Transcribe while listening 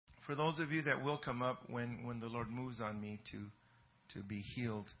For those of you that will come up when the Lord moves on me to be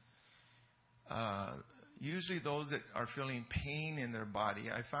healed, usually those that are feeling pain in their body,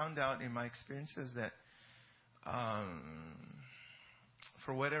 I found out in my experiences that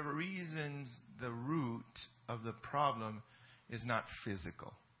for whatever reasons, the root of the problem is not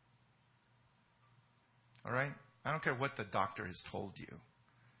physical. All right? I don't care what the doctor has told you.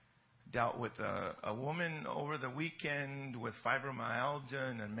 Dealt with a woman over the weekend with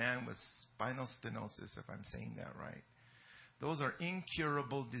fibromyalgia and a man with spinal stenosis, if I'm saying that right. Those are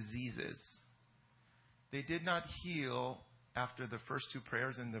incurable diseases. They did not heal after the first two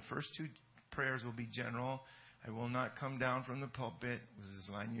prayers, and the first two prayers will be general. I will not come down from the pulpit, just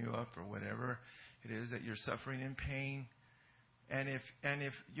line you up or whatever it is that you're suffering in pain. And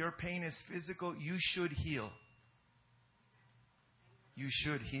if your pain is physical, you should heal. You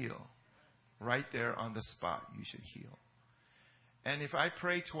should heal. Right there on the spot, you should heal. And if I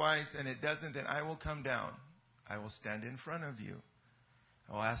pray twice and it doesn't, then I will come down. I will stand in front of you.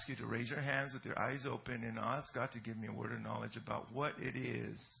 I will ask you to raise your hands with your eyes open and ask God to give me a word of knowledge about what it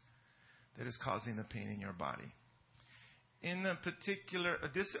is that is causing the pain in your body. In a particular,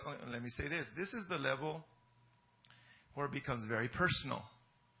 let me say this. This is the level where it becomes very personal.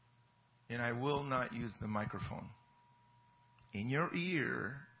 And I will not use the microphone. In your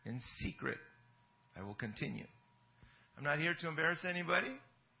ear, in secret, I will continue. I'm not here to embarrass anybody.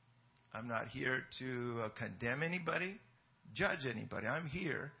 I'm not here to condemn anybody, judge anybody. I'm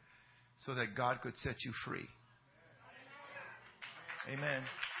here so that God could set you free. Amen.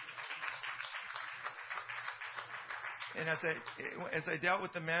 And as I dealt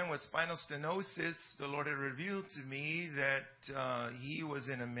with the man with spinal stenosis, the Lord had revealed to me that he was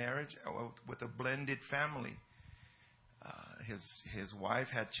in a marriage with a blended family. His wife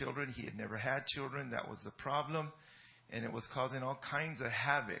had children. He had never had children. That was the problem. And it was causing all kinds of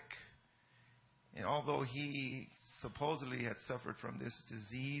havoc. And although he supposedly had suffered from this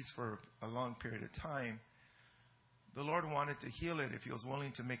disease for a long period of time, the Lord wanted to heal it if he was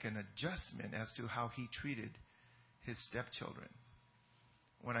willing to make an adjustment as to how he treated his stepchildren.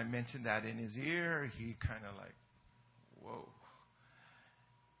 When I mentioned that in his ear, he kind of like, whoa.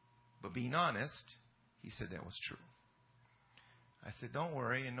 But being honest, he said that was true. I said, don't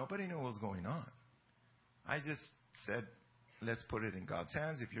worry, and nobody knew what was going on. I just said, let's put it in God's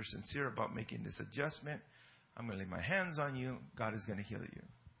hands. If you're sincere about making this adjustment, I'm going to lay my hands on you. God is going to heal you.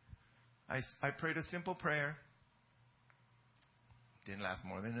 I prayed a simple prayer. Didn't last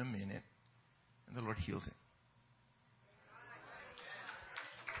more than a minute. And the Lord healed him.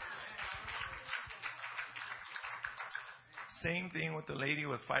 Same thing with the lady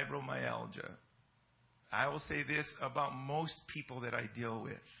with fibromyalgia. I will say this about most people that I deal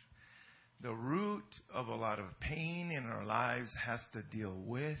with. The root of a lot of pain in our lives has to deal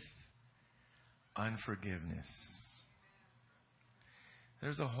with unforgiveness.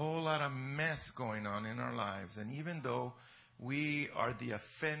 There's a whole lot of mess going on in our lives. And even though we are the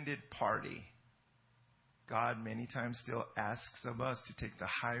offended party, God many times still asks of us to take the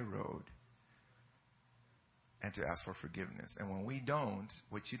high road and to ask for forgiveness. And when we don't,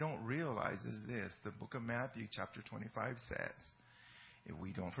 what you don't realize is this. The book of Matthew chapter 25 says, if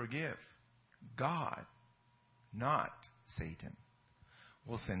we don't forgive, God, not Satan,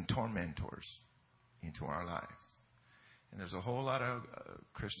 will send tormentors into our lives. And there's a whole lot of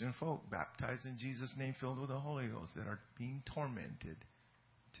Christian folk baptized in Jesus' name, filled with the Holy Ghost, that are being tormented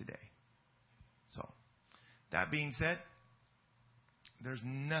today. So, that being said, there's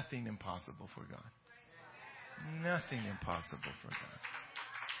nothing impossible for God. Nothing impossible for God.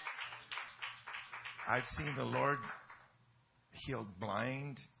 I've seen the Lord heal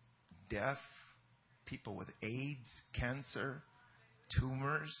blind, deaf, people with AIDS, cancer,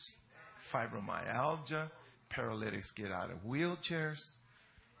 tumors, fibromyalgia, paralytics get out of wheelchairs.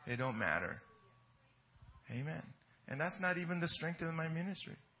 It don't matter. Amen. And that's not even the strength of my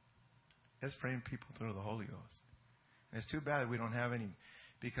ministry. That's praying people through the Holy Ghost. And it's too bad we don't have any,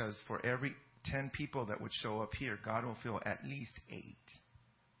 because for every 10 people that would show up here, God will fill at least 8.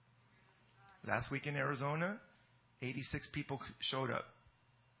 Last week in Arizona, 86 people showed up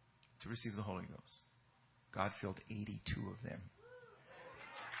to receive the Holy Ghost. God filled 82 of them.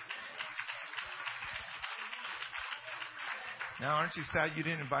 Now, aren't you sad you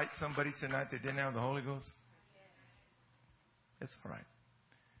didn't invite somebody tonight that didn't have the Holy Ghost? It's all right.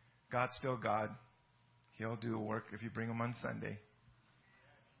 God's still God. He'll do a work if you bring him on Sunday.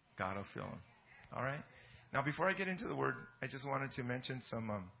 God will fill him. All right? Now, before I get into the Word, I just wanted to mention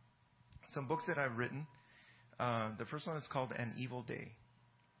some books that I've written. The first one is called An Evil Day.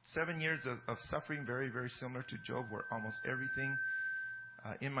 7 years of suffering, very, very similar to Job, where almost everything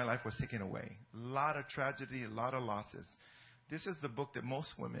in my life was taken away. A lot of tragedy, a lot of losses. This is the book that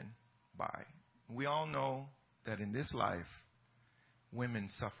most women buy. We all know that in this life, women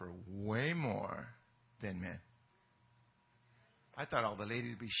suffer way more than men. I thought all the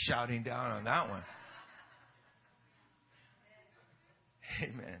ladies would be shouting down on that one.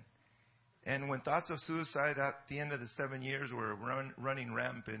 Amen. And when thoughts of suicide at the end of the 7 years were running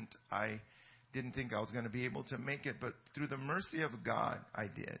rampant, I didn't think I was going to be able to make it. But through the mercy of God, I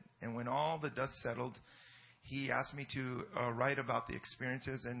did. And when all the dust settled, He asked me to write about the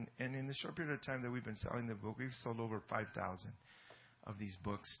experiences. And in the short period of time that we've been selling the book, we've sold over 5,000 of these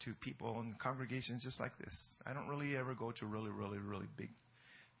books to people in congregations just like this. I don't really ever go to really, really, really big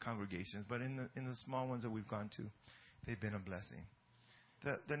congregations. But in the small ones that we've gone to, they've been a blessing.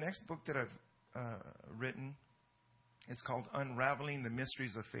 The next book that I've written is called Unraveling the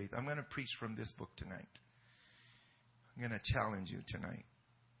Mysteries of Faith. I'm going to preach from this book tonight. I'm going to challenge you tonight.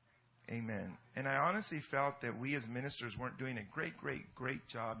 Amen. And I honestly felt that we as ministers weren't doing a great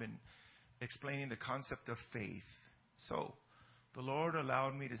job in explaining the concept of faith. So the Lord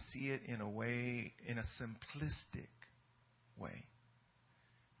allowed me to see it in a way, in a simplistic way.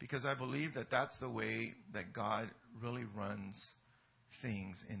 Because I believe that that's the way that God really runs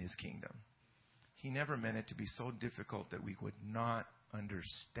things in His kingdom. He never meant it to be so difficult that we would not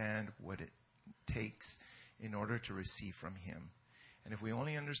understand what it takes in order to receive from Him. And if we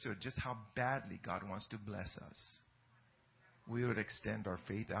only understood just how badly God wants to bless us, we would extend our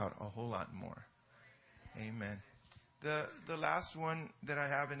faith out a whole lot more. Amen. The last one that I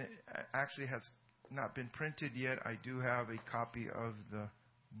have, and it actually has not been printed yet. I do have a copy of the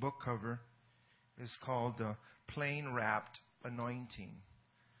book cover. It's called Plain Wrapped Anointing.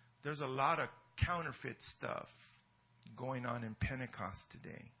 There's a lot of counterfeit stuff going on in Pentecost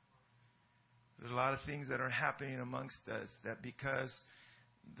today. There's a lot of things that are happening amongst us that because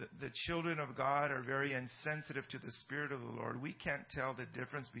the children of God are very insensitive to the Spirit of the Lord, we can't tell the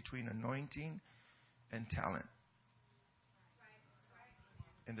difference between anointing and talent.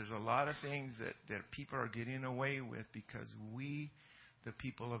 And there's a lot of things that people are getting away with because we, the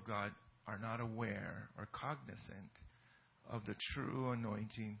people of God, are not aware or cognizant of the true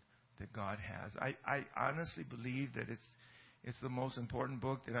anointing that God has. I honestly believe that it's the most important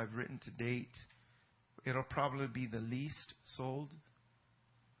book that I've written to date. It'll probably be the least sold.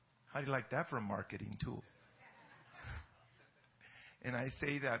 How do you like that for a marketing tool? And I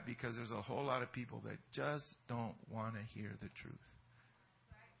say that because there's a whole lot of people that just don't want to hear the truth.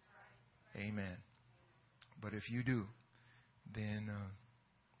 Amen. But if you do, then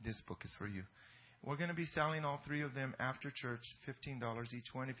this book is for you. We're going to be selling all three of them after church, $15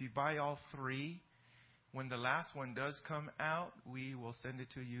 each one. If you buy all three, when the last one does come out, we will send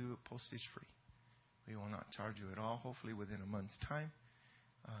it to you postage free. We will not charge you at all. Hopefully within a month's time,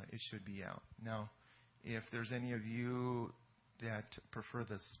 it should be out. Now, if there's any of you that prefer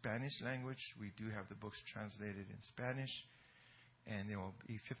the Spanish language, we do have the books translated in Spanish, and they will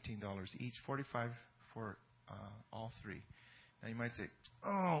be $15 each, $45 for all three. Now you might say,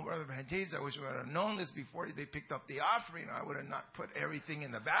 "Oh, Brother Bantes, I wish we would have known this before they picked up the offering. I would have not put everything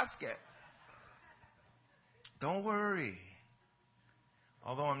in the basket." Don't worry.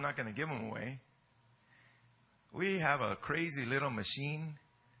 Although I'm not going to give them away. We have a crazy little machine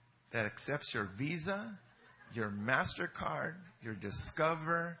that accepts your Visa, your MasterCard, your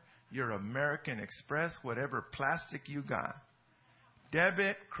Discover, your American Express, whatever plastic you got.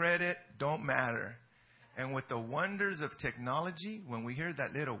 Debit, credit, don't matter. And with the wonders of technology, when we hear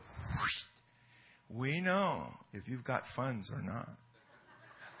that little whoosh, we know if you've got funds or not.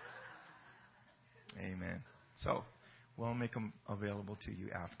 Amen. So, we'll make them available to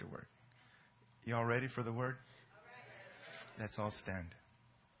you afterward. Y'all ready for the word? Let's all stand.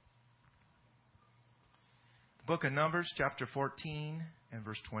 The book of Numbers, chapter 14 and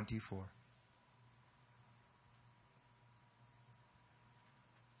verse 24.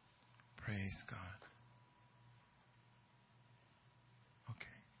 Praise God. Okay.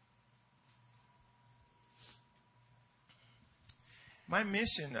 My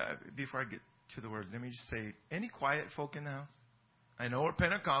mission, before I get to the word, let me just say, any quiet folk in the house? I know we're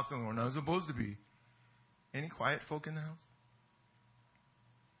Pentecostal and we're not supposed to be. Any quiet folk in the house?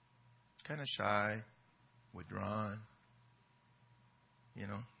 Kind of shy, withdrawn,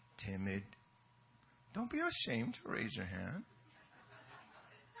 timid. Don't be ashamed to raise your hand.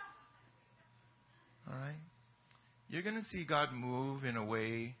 All right? You're going to see God move in a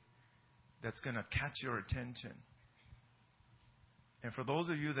way that's going to catch your attention. And for those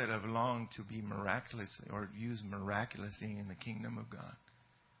of you that have longed to be miraculously or used miraculously in the kingdom of God,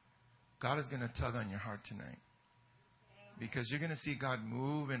 God is going to tug on your heart tonight. Because you're going to see God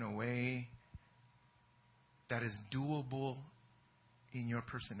move in a way that is doable in your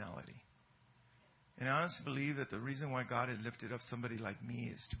personality. And I honestly believe that the reason why God has lifted up somebody like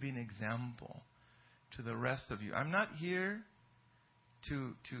me is to be an example to the rest of you. I'm not here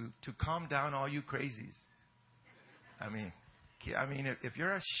to calm down all you crazies. I mean, if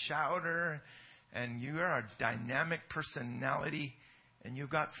you're a shouter and you are a dynamic personality and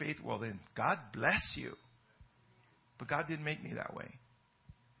you've got faith, well then God bless you. But God didn't make me that way.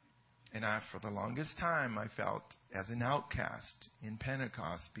 And for the longest time, I felt as an outcast in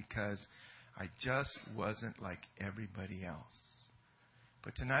Pentecost because I just wasn't like everybody else.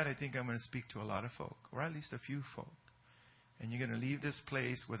 But tonight, I think I'm going to speak to a lot of folk, or at least a few folk. And you're going to leave this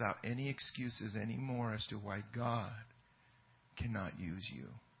place without any excuses anymore as to why God cannot use you.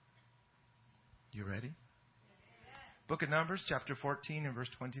 You ready? Book of Numbers, chapter 14 and verse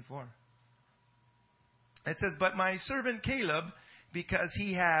 24. It says, but my servant Caleb, because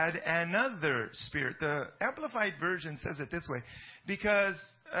he had another spirit. The Amplified Version says it this way. Because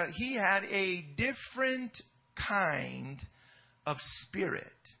he had a different kind of spirit.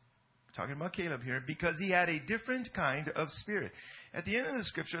 We're talking about Caleb here. Because he had a different kind of spirit. At the end of the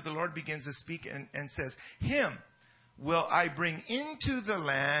scripture, the Lord begins to speak and says, him will I bring into the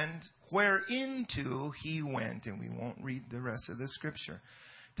land whereinto he went. And we won't read the rest of the scripture.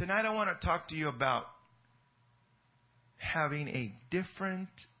 Tonight I want to talk to you about having a different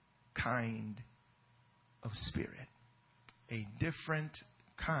kind of spirit. A different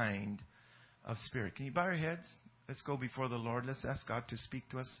kind of spirit. Can you bow your heads? Let's go before the Lord. Let's ask God to speak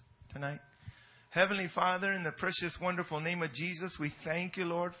to us tonight. Heavenly Father, in the precious, wonderful name of Jesus, we thank you,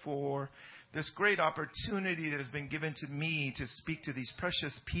 Lord, for this great opportunity that has been given to me to speak to these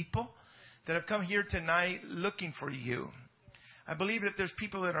precious people that have come here tonight looking for you. I believe that there's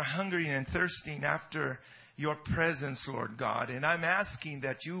people that are hungry and thirsting after your presence, Lord God. And I'm asking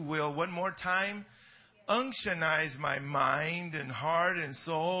that you will, one more time, unctionize my mind and heart and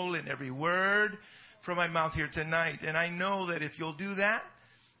soul and every word from my mouth here tonight. And I know that if you'll do that,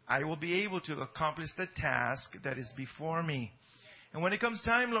 I will be able to accomplish the task that is before me. And when it comes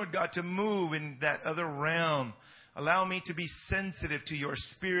time, Lord God, to move in that other realm, allow me to be sensitive to your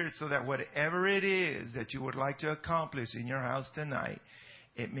spirit so that whatever it is that you would like to accomplish in your house tonight,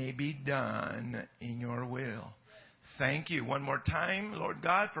 it may be done in your will. Thank you one more time, Lord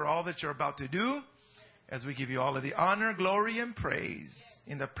God, for all that you're about to do as we give you all of the honor, glory, and praise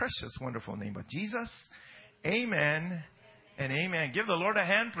in the precious, wonderful name of Jesus. Amen and amen. Give the Lord a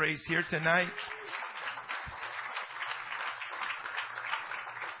hand praise here tonight.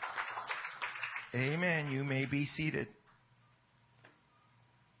 Amen. You may be seated.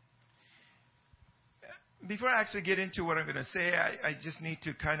 Before I actually get into what I'm going to say, I just need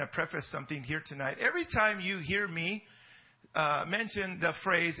to kind of preface something here tonight. Every time you hear me mention the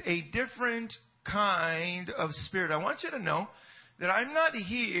phrase, a different kind of spirit, I want you to know that I'm not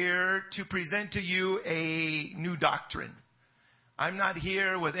here to present to you a new doctrine. I'm not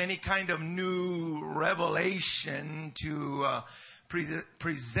here with any kind of new revelation to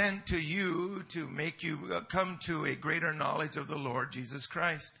present to you to make you come to a greater knowledge of the Lord Jesus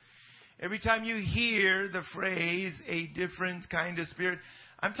Christ. Every time you hear the phrase, a different kind of spirit,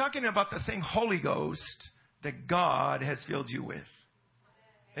 I'm talking about the same Holy Ghost that God has filled you with.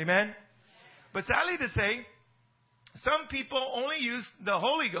 Amen? But sadly to say, some people only use the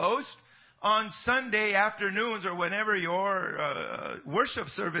Holy Ghost on Sunday afternoons or whenever your worship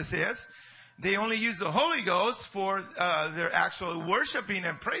service is. They only use the Holy Ghost for their actual worshiping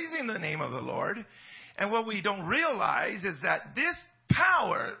and praising the name of the Lord. And what we don't realize is that this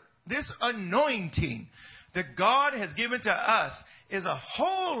power, this anointing that God has given to us is a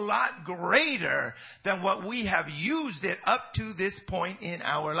whole lot greater than what we have used it up to this point in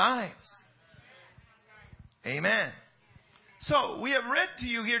our lives. Amen. So we have read to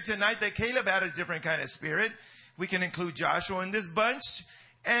you here tonight that Caleb had a different kind of spirit. We can include Joshua in this bunch.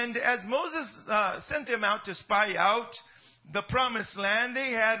 And as Moses sent them out to spy out the promised land, they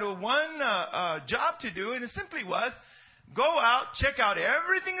had one job to do, and it simply was, go out, check out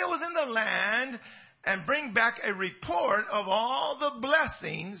everything that was in the land, and bring back a report of all the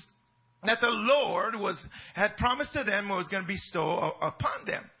blessings that the Lord had promised to them was going to bestow upon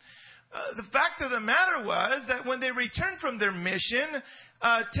them. The fact of the matter was that when they returned from their mission,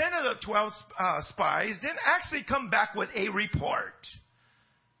 10 of the 12 spies didn't actually come back with a report.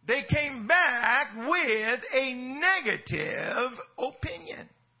 They came back with a negative opinion.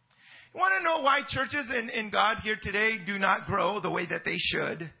 You want to know why churches in God here today do not grow the way that they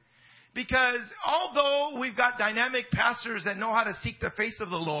should? Because although we've got dynamic pastors that know how to seek the face of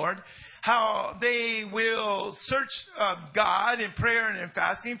the Lord, how they will search God in prayer and in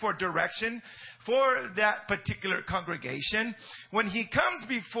fasting for direction for that particular congregation. When he comes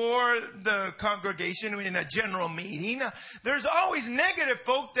before the congregation in a general meeting, there's always negative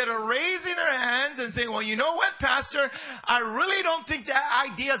folk that are raising their hands and saying, well, you know what, Pastor? I really don't think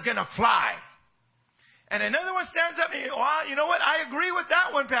that idea is going to fly. And another one stands up and, well, you know what? I agree with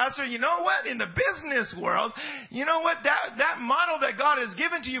that one, Pastor. You know what? In the business world, you know what? That model that God has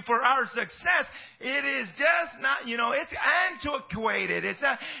given to you for our success, it is just not, it's antiquated.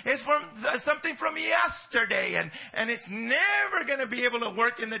 It's from something from yesterday, and it's never going to be able to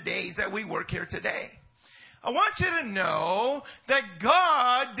work in the days that we work here today. I want you to know that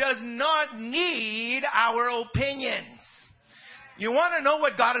God does not need our opinions. You want to know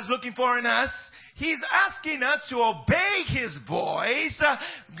what God is looking for in us? He's asking us to obey His voice,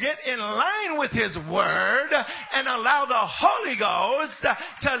 get in line with His Word, and allow the Holy Ghost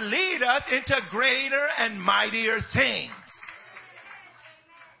to lead us into greater and mightier things.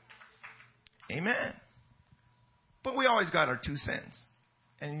 Amen. But we always got our 2 cents.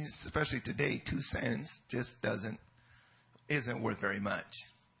 And especially today, 2 cents just isn't worth very much.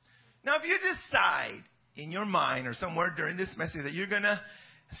 Now, if you decide in your mind or somewhere during this message that you're going to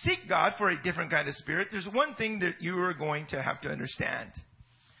seek God for a different kind of spirit, there's one thing that you are going to have to understand.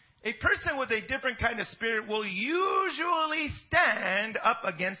 A person with a different kind of spirit will usually stand up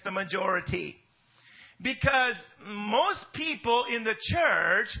against the majority. Because most people in the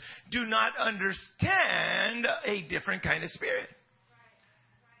church do not understand a different kind of spirit.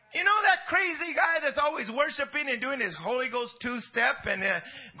 You know that crazy guy that's always worshiping and doing his Holy Ghost 2-step and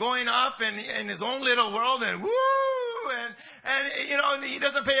going off in his own little world and woo! And he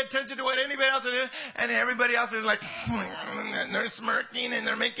doesn't pay attention to what anybody else is doing, and everybody else is like, and they're smirking and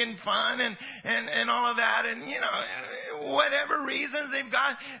they're making fun and all of that, and whatever reasons they've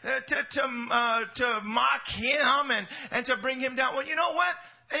got to mock him and to bring him down. Well, you know what?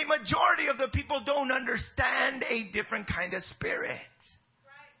 A majority of the people don't understand a different kind of spirit.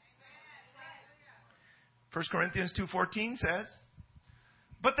 1 Corinthians 2:14 says,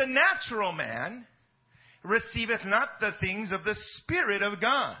 but the natural man receiveth not the things of the Spirit of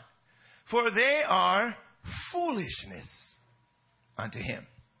God, for they are foolishness unto him.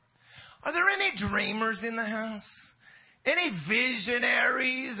 Are there any dreamers in the house? Any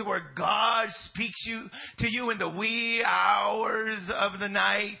visionaries where God speaks to you in the wee hours of the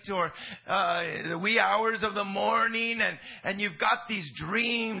night or the wee hours of the morning, and you've got these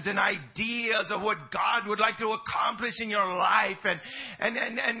dreams and ideas of what God would like to accomplish in your life,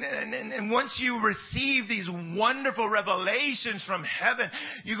 and once you receive these wonderful revelations from heaven,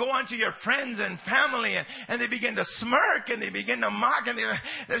 you go on to your friends and family, and they begin to smirk and they begin to mock, and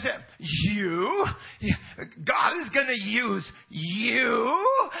they say, God is going to use you?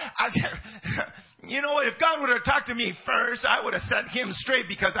 You know what? If God would have talked to me first, I would have set him straight,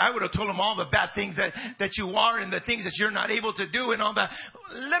 because I would have told him all the bad things that you are and the things that you're not able to do and all that.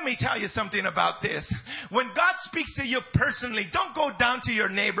 Let me tell you something about this. When God speaks to you personally, don't go down to your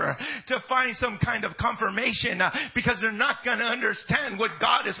neighbor to find some kind of confirmation because they're not going to understand what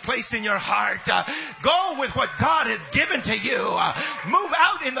God has placed in your heart. Go with what God has given to you. Move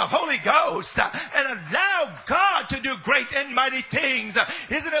out in the Holy Ghost and allow God to do great and mighty things.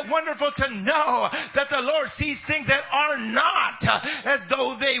 Isn't it wonderful to know that the Lord sees things that are not as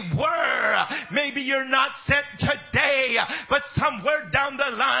though they were? Maybe you're not set today, but somewhere down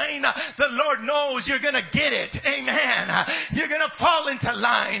the line, the Lord knows you're going to get it. Amen. You're going to fall into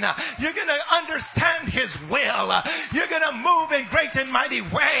line. You're going to understand His will. You're going to move in great and mighty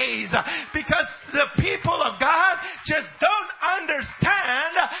ways, because the people of God just don't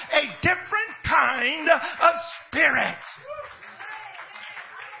understand a different kind of spirit.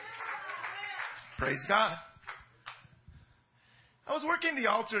 Praise God. I was working the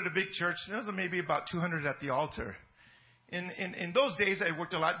altar at a big church. There was maybe about 200 at the altar. In those days, I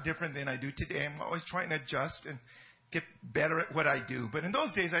worked a lot different than I do today. I'm always trying to adjust and get better at what I do. But in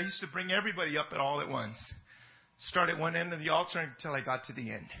those days, I used to bring everybody up all at once. Start at one end of the altar until I got to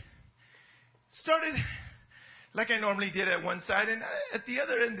the end. Started like I normally did at one side. And at the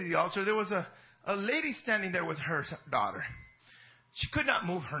other end of the altar, there was a lady standing there with her daughter. She could not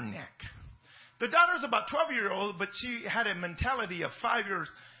move her neck. The daughter was about 12-years-old, but she had a mentality of 5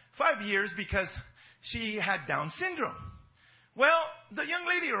 years because she had Down syndrome. Well, the young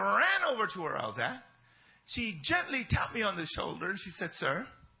lady ran over to where I was at. She gently tapped me on the shoulder and she said, "Sir,"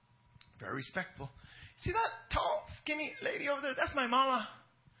 very respectful, "see that tall, skinny lady over there? That's my mama.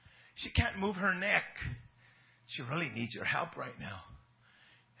 She can't move her neck. She really needs your help right now."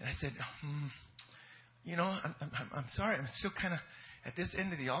 And I said, I'm sorry. I'm still kind of at this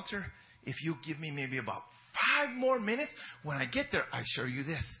end of the altar. if you give me maybe about 5 more minutes, when I get there, I assure you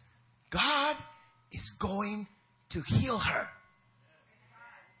this. God is going to heal her.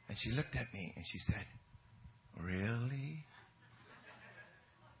 And she looked at me and she said, really?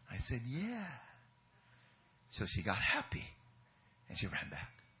 I said, yeah. So she got happy and she ran back.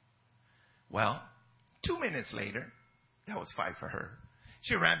 Well, 2 minutes later, that was 5 for her.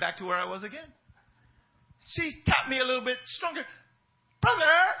 She ran back to where I was again. She tapped me a little bit stronger. Brother,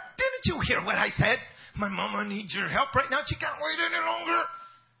 didn't you hear what I said? My mama needs your help right now. She can't wait any longer.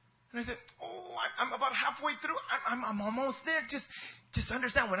 And I said, oh, I'm about halfway through. I'm almost there. Just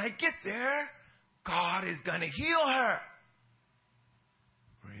understand, when I get there, God is going to heal her.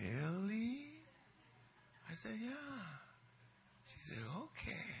 Really? I said, yeah. She said,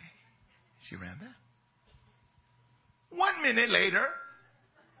 okay. She ran back. 1 minute later,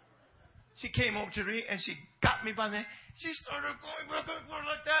 she came over to me and she got me by the hand. She started going back and forth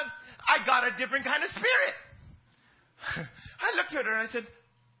like that. I got a different kind of spirit. I looked at her and I said,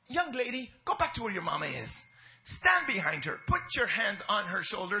 young lady, go back to where your mama is. Stand behind her. Put your hands on her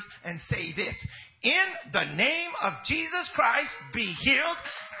shoulders and say this. In the name of Jesus Christ, be healed.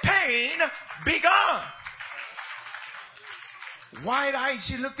 Pain, be gone. Wide-eyed,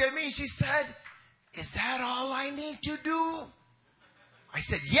 she looked at me. She said, is that all I need to do? I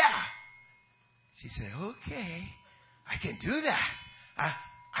said, yeah. She said, okay, I can do that. I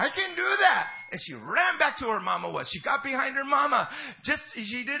can do that. And she ran back to where mama was. She got behind her mama.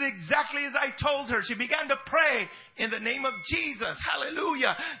 She did exactly as I told her. She began to pray in the name of Jesus.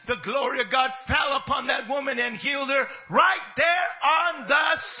 Hallelujah. The glory of God fell upon that woman and healed her right there on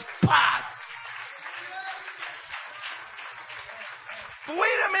the spot. But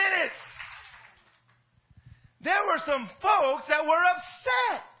wait a minute. There were some folks that were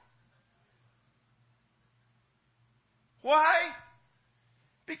upset. Why?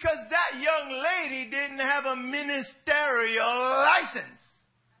 Because that young lady didn't have a ministerial license.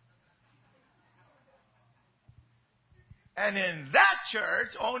 And in that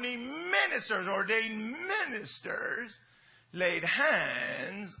church, only ministers, ordained ministers, laid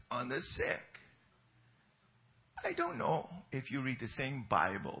hands on the sick. I don't know if you read the same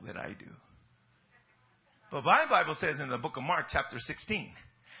Bible that I do. But my Bible says in the book of Mark, chapter 16,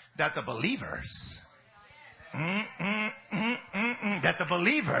 that the believers...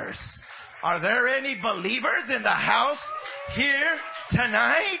 Are there any believers in the house here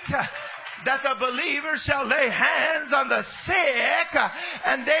tonight? That the believers shall lay hands on the sick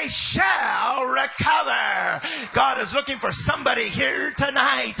and they shall recover. God is looking for somebody here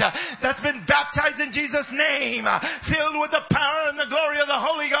tonight that's been baptized in Jesus' name, filled with the power and the glory of the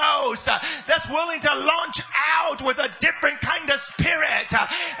Holy Ghost, that's willing to launch out with a different kind of spirit.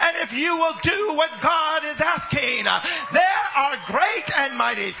 And if you will do what God is asking, there are great and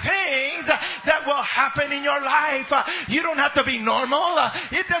mighty things that will happen in your life. You don't have to be normal.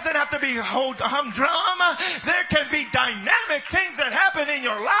 It doesn't have to be humdrum. There can be dynamic things that happen in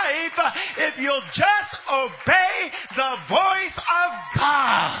your life if you'll just obey the voice of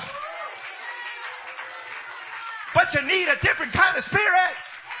God. But you need a different kind of spirit.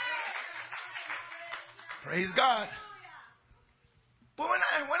 Praise God. But when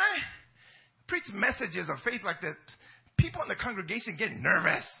I preach messages of faith like that, people in the congregation get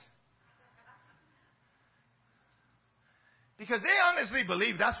nervous. Because they honestly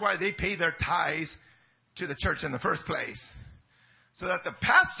believe that's why they pay their tithes to the church in the first place. So that the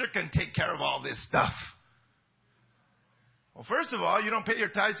pastor can take care of all this stuff. Well, first of all, you don't pay your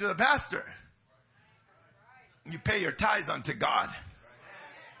tithes to the pastor. You pay your tithes unto God.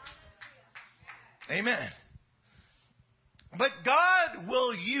 Amen. But God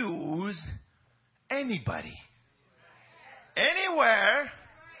will use anybody, anywhere,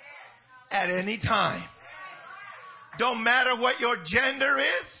 at any time. Don't matter what your gender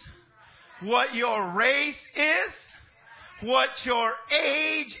is, what your race is, what your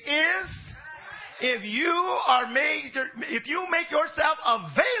age is. If you make yourself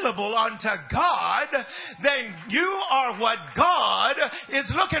available unto God, then you are what God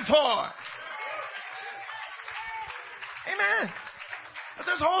is looking for. Amen. But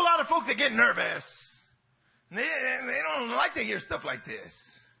there's a whole lot of folks that get nervous. They don't like to hear stuff like this.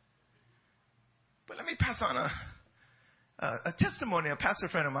 But let me pass on a testimony. A pastor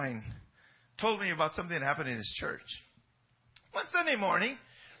friend of mine told me about something that happened in his church. One Sunday morning,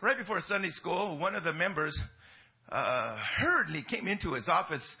 right before Sunday school, one of the members hurriedly came into his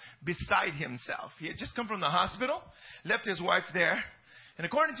office beside himself. He had just come from the hospital, left his wife there, and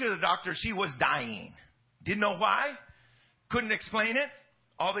according to the doctor, she was dying. Didn't know why, couldn't explain it.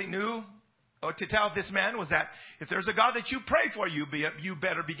 All they knew to tell this man was that if there's a God that you pray for, you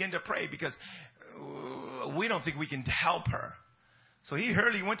better begin to pray, because we don't think we can help her. So he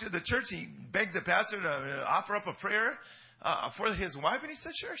went to the church. He begged the pastor to offer up a prayer for his wife. And he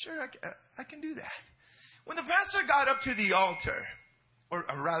said, sure, I can do that. When the pastor got up to the altar, or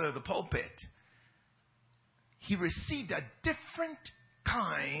rather the pulpit, he received a different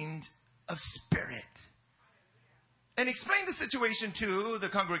kind of spirit. And explained the situation to the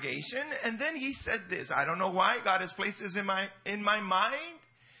congregation. And then he said this: I don't know why God has placed this in my mind,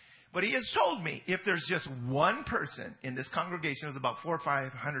 but he has told me, if there's just one person in this congregation, it was about 400 or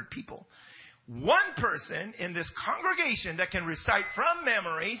 500 people, one person in this congregation that can recite from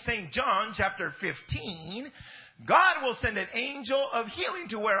memory St. John chapter 15, God will send an angel of healing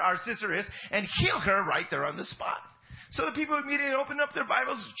to where our sister is and heal her right there on the spot. So the people immediately opened up their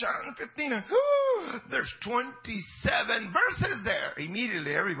Bibles, John 15, and there's 27 verses there.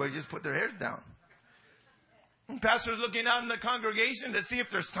 Immediately, everybody just put their heads down. And pastor's looking out in the congregation to see if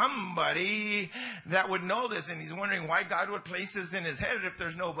there's somebody that would know this, and he's wondering why God would place this in his head if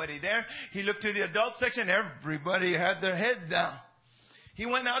there's nobody there. He looked to the adult section. Everybody had their heads down. He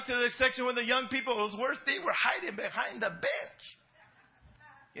went out to the section with the young people. It was worse. They were hiding behind the bench.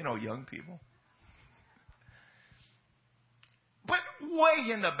 You know, young people. But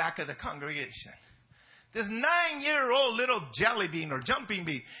way in the back of the congregation, this 9-year-old little jelly bean or jumping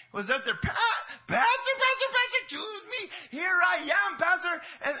bean was up there. Pastor, choose me. Here I am, Pastor.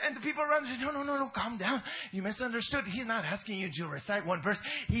 And the people around said, no, calm down. You misunderstood. He's not asking you to recite one verse.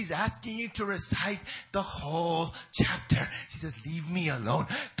 He's asking you to recite the whole chapter. She says, leave me alone.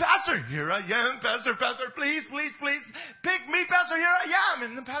 Pastor, here I am. Pastor, please. Pick me, Pastor, here I am.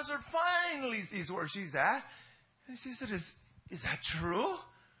 And the pastor finally sees where she's at. And she said, is that true?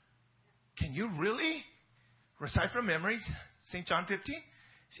 Can you really recite from memory St. John 15?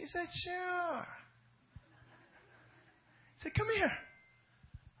 She said, sure. He said, come here.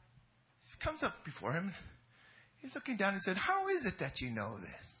 She comes up before him. He's looking down and said, how is it that you know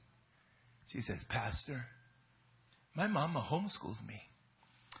this? She says, Pastor, my mama homeschools me.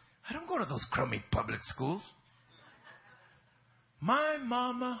 I don't go to those crummy public schools. My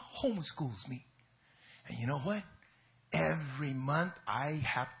mama homeschools me. And you know what? Every month I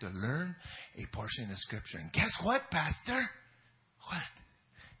have to learn a portion of Scripture. And guess what, Pastor? What?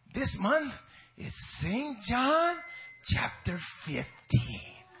 This month it's St. John chapter 15.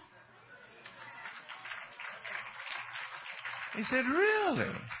 He said,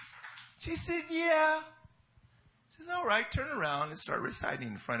 really? She said, yeah. He says, all right, turn around and start reciting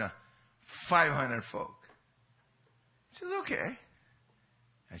in front of 500 folk. She says, okay.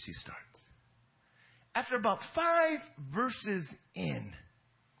 And she starts. After about 5 verses in,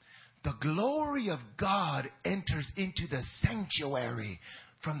 the glory of God enters into the sanctuary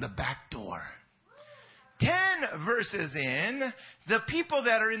from the back door. 10 verses in, the people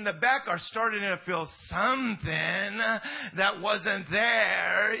that are in the back are starting to feel something that wasn't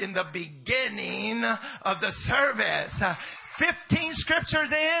there in the beginning of the service. 15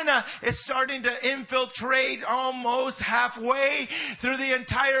 scriptures in, it's starting to infiltrate almost halfway through the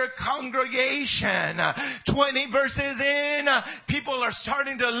entire congregation. 20 verses in, people are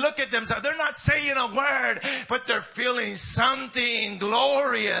starting to look at themselves. They're not saying a word, but they're feeling something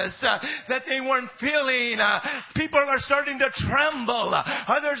glorious that they weren't feeling. People are starting to tremble.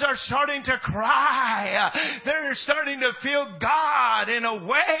 Others are starting to cry. They're starting to feel God in a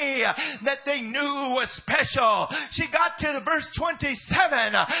way that they knew was special. She got to the verse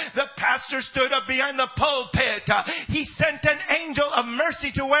 27. The pastor stood up behind the pulpit. He sent an angel of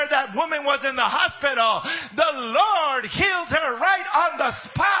mercy to where that woman was in the hospital. The Lord healed her right on the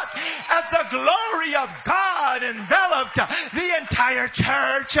spot as the glory of God enveloped the entire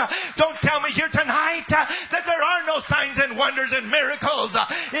church. Don't tell me here tonight that there are no signs and wonders and miracles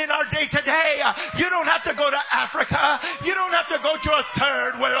in our day to day. You don't have to go to Africa. You don't have to go to a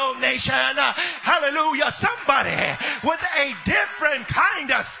third world nation. Hallelujah. Somebody with a different kind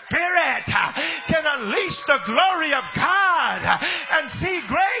of spirit can unleash the glory of God and see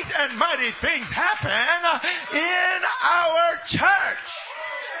great and mighty things happen in our church.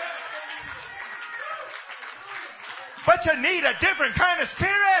 But you need a different kind of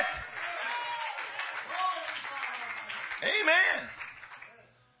spirit. Amen.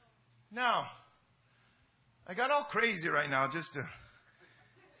 Now, I got all crazy right now just to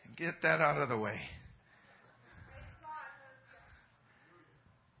get that out of the way.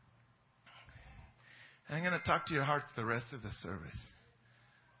 And I'm going to talk to your hearts the rest of the service.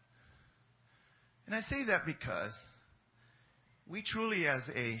 And I say that because we truly, as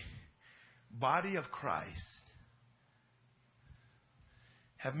a body of Christ,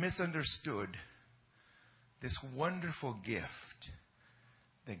 have misunderstood this wonderful gift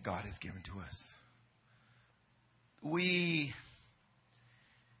that God has given to us. We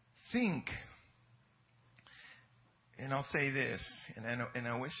think, and I'll say this, and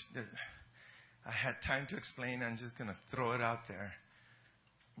I wish that I had time to explain. I'm just going to throw it out there.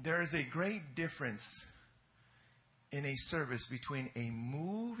 There is a great difference in a service between a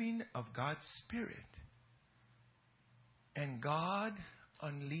moving of God's Spirit and God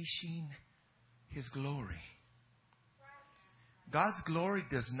unleashing His glory. God's glory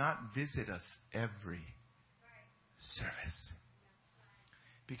does not visit us every service.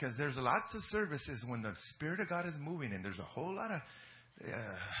 Because there's lots of services when the Spirit of God is moving and there's a whole lot of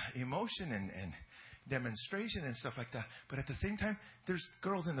emotion and demonstration and stuff like that. But at the same time, there's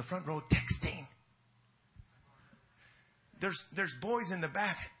girls in the front row texting. There's boys in the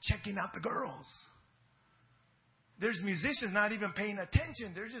back checking out the girls. There's musicians not even paying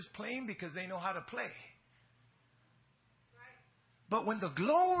attention. They're just playing because they know how to play. But when the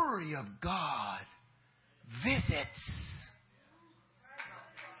glory of God visits,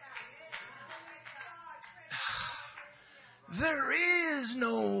 there is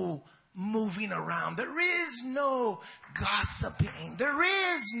no moving around. There is no gossiping. There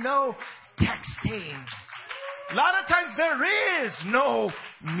is no texting. A lot of times there is no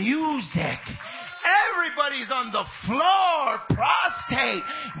music. Everybody's on the floor, prostrate,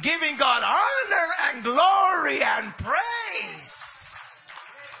 giving God honor and glory and praise.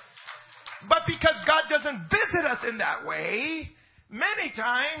 But because God doesn't visit us in that way, many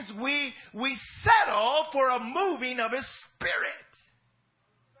times we settle for a moving of His Spirit.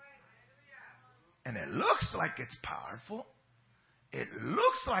 And it looks like it's powerful. It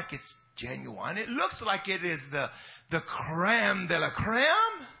looks like it's genuine. It looks like it is the creme de la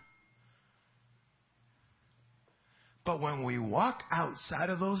creme. But when we walk outside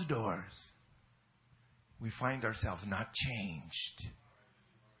of those doors, we find ourselves not changed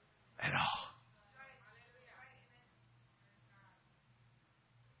at all.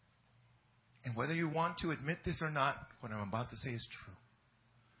 And whether you want to admit this or not, what I'm about to say is true.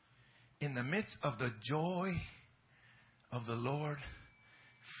 In the midst of the joy of the Lord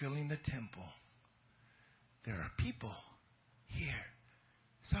filling the temple, there are people here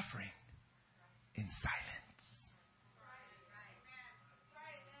suffering in silence.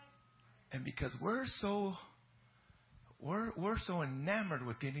 And because we're so enamored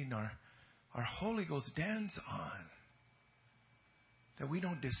with getting our Holy Ghost dance on, that we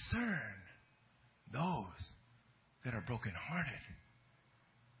don't discern those that are brokenhearted,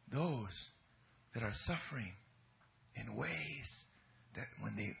 those that are suffering in ways that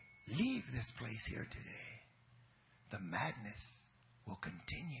when they leave this place here today, the madness will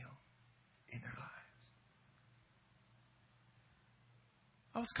continue in their lives.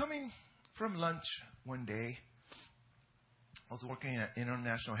 I was coming from lunch one day. I was working at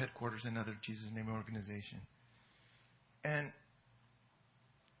international headquarters, another Jesus Name organization. And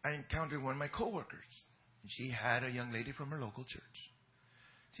I encountered one of my coworkers. She had a young lady from her local church.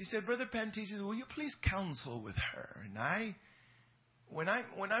 She said, "Brother Panty, she says, will you please counsel with her?" And when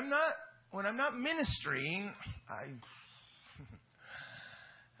I'm not ministering, I'm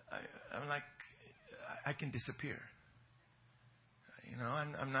like, I can disappear. You know,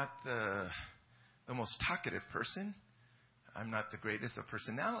 I'm not the most talkative person. I'm not the greatest of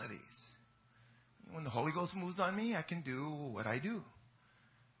personalities. When the Holy Ghost moves on me, I can do what I do.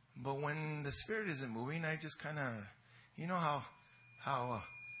 But when the Spirit isn't moving, I just kind of, you know how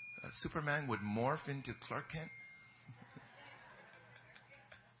Superman would morph into Clark Kent?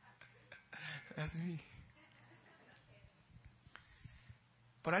 That's me.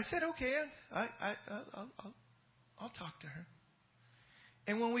 But I said, okay, I'll talk to her.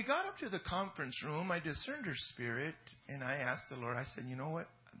 And when we got up to the conference room, I discerned her spirit, and I asked the Lord, I said, you know what?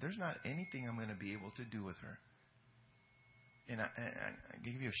 There's not anything I'm going to be able to do with her. And I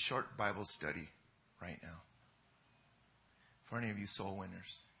give you a short Bible study right now for any of you soul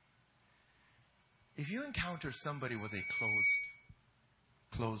winners. If you encounter somebody with a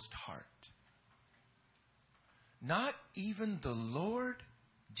closed heart, not even the Lord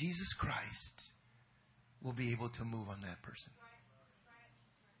Jesus Christ will be able to move on that person.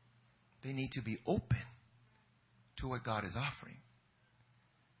 They need to be open to what God is offering.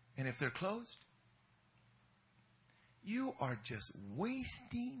 And if they're closed, you are just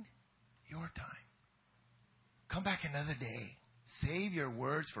wasting your time. Come back another day. Save your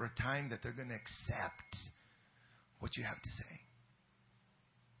words for a time that they're going to accept what you have to say.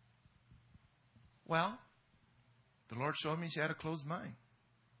 Well, the Lord showed me she had a closed mind.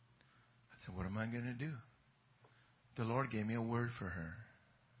 I said, what am I going to do? The Lord gave me a word for her.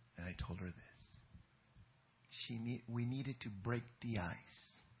 And I told her this. We needed to break the ice.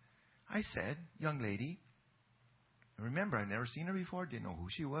 I said, young lady, remember, I'd never seen her before, didn't know who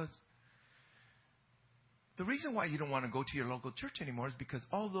she was. The reason why you don't want to go to your local church anymore is because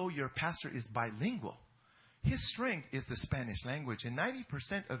although your pastor is bilingual, his strength is the Spanish language. And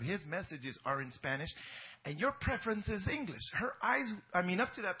 90% of his messages are in Spanish. And your preference is English. Her eyes,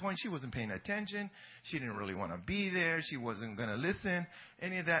 up to that point, she wasn't paying attention. She didn't really want to be there. She wasn't going to listen.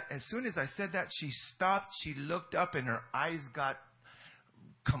 Any of that. As soon as I said that, she stopped. She looked up and her eyes got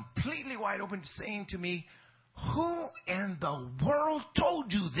completely wide open, saying to me, "Who in the world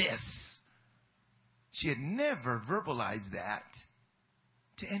told you this?" She had never verbalized that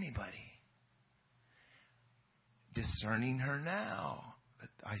to anybody. Discerning her now,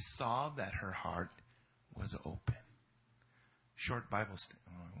 I saw that her heart was open. Short Bible study.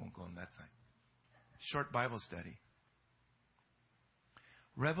 Oh, I won't go on that side. Short Bible study.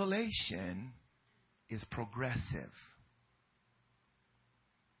 Revelation is progressive.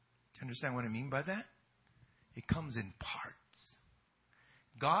 Do you understand what I mean by that? It comes in parts.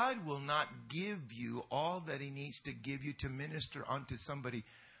 God will not give you all that He needs to give you to minister unto somebody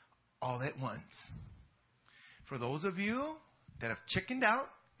all at once. For those of you that have chickened out,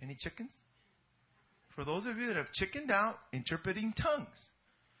 any chickens? For those of you that have chickened out, interpreting tongues.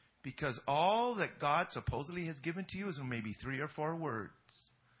 Because all that God supposedly has given to you is maybe 3 or 4 words.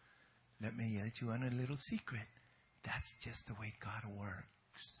 Let me let you on a little secret. That's just the way God works.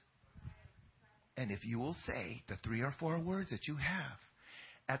 And if you will say the 3 or 4 words that you have,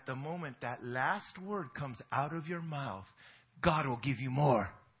 at the moment that last word comes out of your mouth, God will give you more.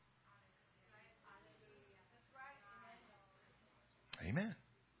 Amen.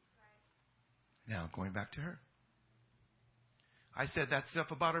 Now, going back to her. I said that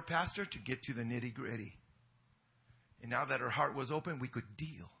stuff about her pastor to get to the nitty-gritty. And now that her heart was open, we could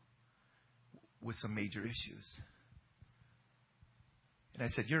deal with some major issues. And I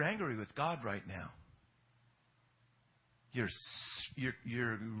said, "You're angry with God right now.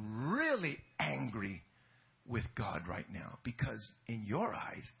 You're really angry with God right now because in your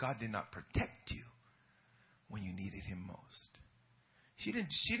eyes, God did not protect you when you needed Him most." She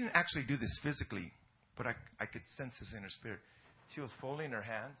didn't actually do this physically, but I could sense this in her spirit. She was folding her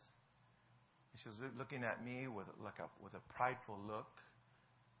hands. She was looking at me with a prideful look.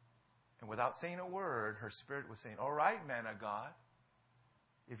 And without saying a word, her spirit was saying, "All right, man of God,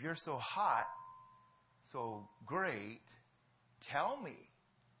 if you're so hot, so great, tell me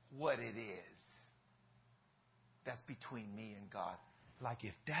what it is that's between me and God." Like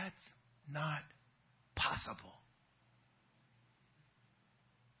if that's not possible.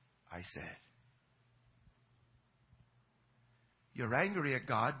 I said, "You're angry at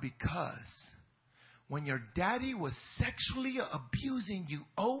God because when your daddy was sexually abusing you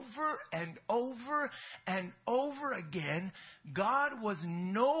over and over and over again, God was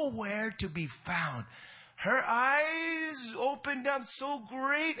nowhere to be found." Her eyes opened up so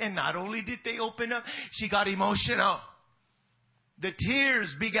great, and not only did they open up, she got emotional. The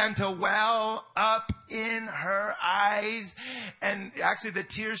tears began to well up in her eyes. And actually the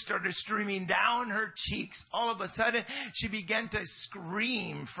tears started streaming down her cheeks. All of a sudden, she began to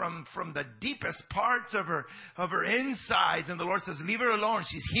scream from the deepest parts of her insides. And the Lord says, "Leave her alone.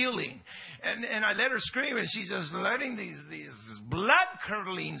 She's healing." And I let her scream, and she's just letting these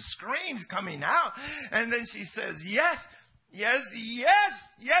blood-curdling screams coming out. And then she says, "Yes, yes, yes,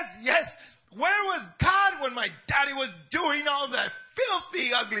 yes, yes. Where was God when my daddy was doing all that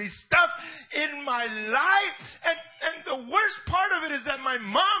filthy, ugly stuff in my life?" And the worst part of it is that my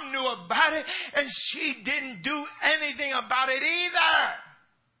mom knew about it, and she didn't do anything about it either.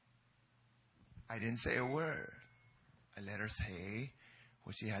 I didn't say a word. I let her say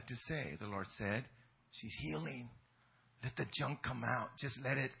what she had to say. The Lord said, "She's healing. Let the junk come out. Just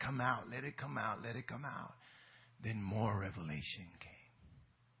let it come out. Let it come out. Let it come out." Then more revelation came.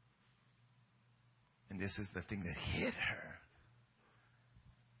 And this is the thing that hit her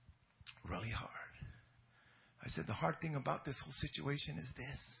really hard. I said, "The hard thing about this whole situation is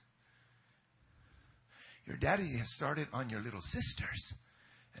this. Your daddy has started on your little sisters.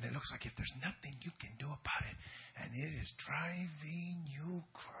 And it looks like if there's nothing you can do about it. And it is driving you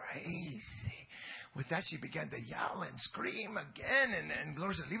crazy." With that, she began to yell and scream again. And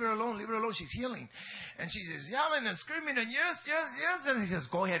Lord said, "Leave her alone, leave her alone. She's healing." And she's just yelling and screaming and yes, yes, yes. And He says,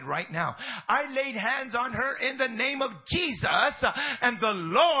 "Go ahead right now." I laid hands on her in the name of Jesus. And the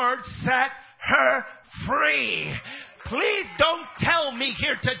Lord set her free. Please don't tell me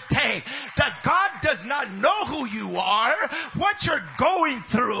here today that God does not know who you are, what you're going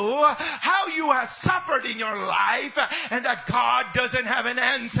through, how how you have suffered in your life and that God doesn't have an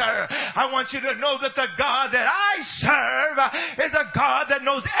answer. I want you to know that the God that I serve is a God that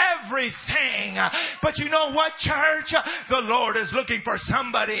knows everything. But you know what, church? The Lord is looking for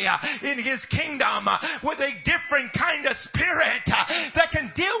somebody in His kingdom with a different kind of spirit that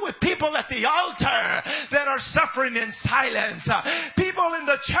can deal with people at the altar that are suffering in silence. People in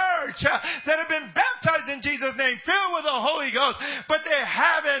the church that have been baptized in Jesus' name, filled with the Holy Ghost, but they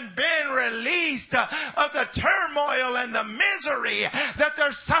haven't been released of the turmoil and the misery that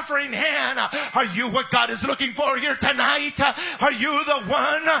they're suffering in. Are you what God is looking for here tonight? Are you the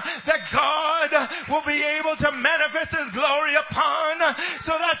one that God will be able to manifest His glory upon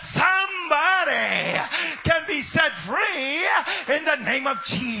so that somebody can be set free in the name of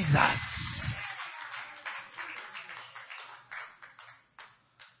Jesus?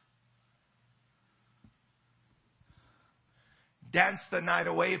 Dance the night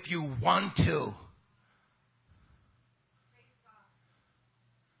away if you want to.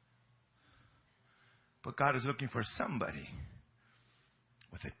 But God is looking for somebody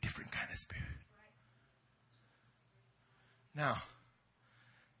with a different kind of spirit. Now,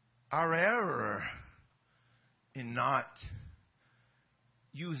 our error in not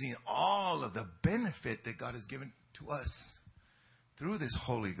using all of the benefit that God has given to us through this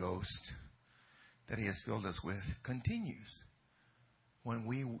Holy Ghost that He has filled us with continues when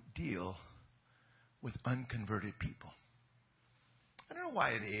we deal with unconverted people. I don't know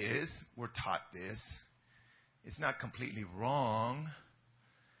why it is we're taught this. It's not completely wrong,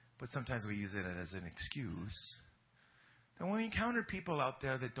 but sometimes we use it as an excuse. And when we encounter people out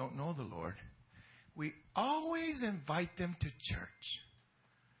there that don't know the Lord, we always invite them to church.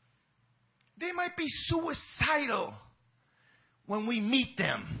 They might be suicidal when we meet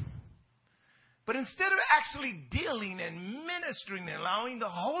them. But instead of actually dealing and ministering and allowing the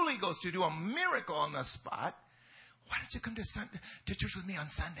Holy Ghost to do a miracle on the spot, why don't you come to church with me on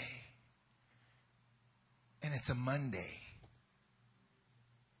Sunday? And it's a Monday.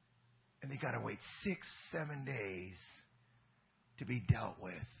 And they got to wait 6-7 days to be dealt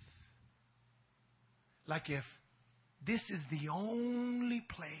with. Like if this is the only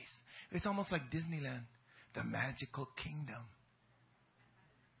place. It's almost like Disneyland, the magical kingdom.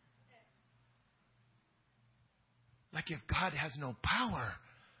 Like if God has no power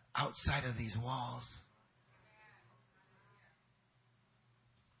outside of these walls.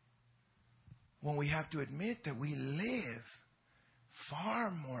 When we have to admit that we live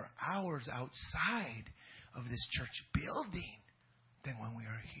far more hours outside of this church building than when we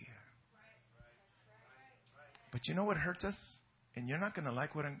are here. But you know what hurts us? And you're not going to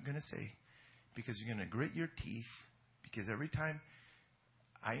like what I'm going to say, because you're going to grit your teeth, because every time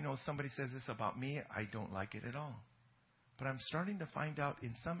I know somebody says this about me, I don't like it at all. But I'm starting to find out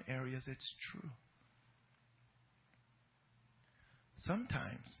in some areas it's true.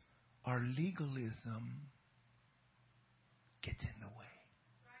 Sometimes our legalism gets in the way.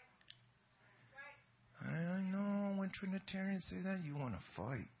 I know when Trinitarians say that, you want to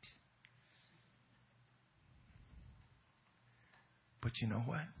fight. But you know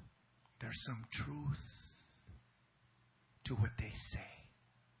what? There's some truth to what they say.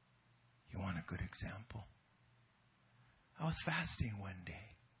 You want a good example? I was fasting one day.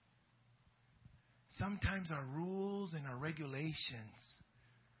 Sometimes our rules and our regulations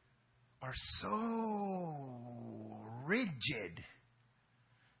are so rigid.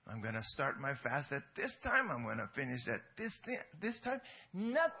 I'm going to start my fast at this time. I'm going to finish at this time.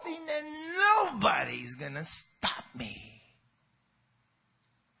 Nothing and nobody's going to stop me.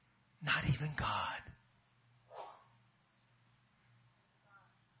 Not even God.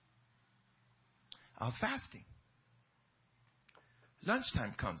 I was fasting.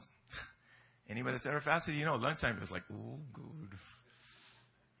 Lunchtime comes. Anybody that's ever fasted, you know, lunchtime is like, oh, good.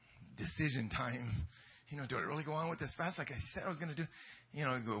 Decision time. You know, do I really go on with this fast like I said I was going to do? You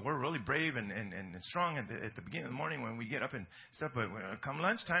know, we're really brave and strong at the beginning of the morning when we get up and stuff. But come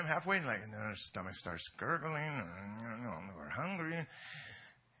lunchtime, halfway, and then our stomach starts gurgling. And, we're hungry.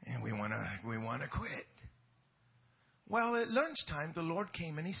 And we want to quit. Well, at lunchtime, the Lord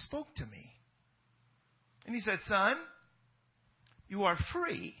came and He spoke to me. And He said, son, you are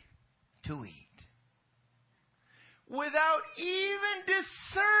free to eat. Without even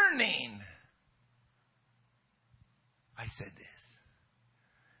discerning. I said this.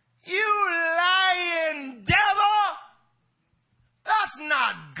 You lying devil! That's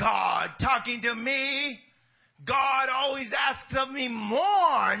not God talking to me. God always asks of me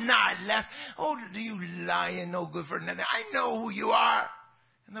more, not less. Oh, do you lying, no good for nothing. I know who you are.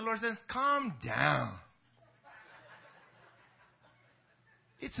 And the Lord says, calm down.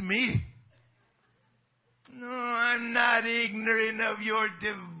 It's me. No, I'm not ignorant of your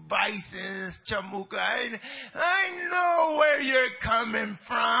devices, Chamuka. I know where you're coming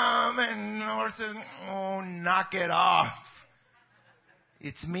from. And the Lord says, oh, knock it off.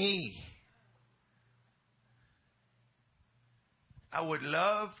 It's me. I would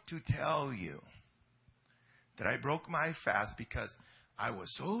love to tell you that I broke my fast because I was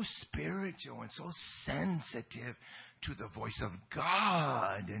so spiritual and so sensitive to the voice of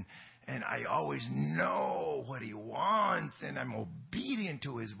God. And I always know what He wants, and I'm obedient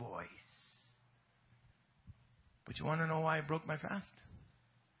to His voice. But you want to know why I broke my fast?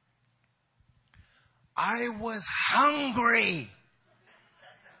 I was hungry.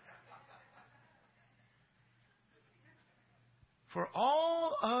 For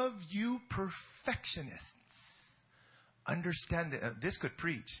all of you perfectionists, understand that this could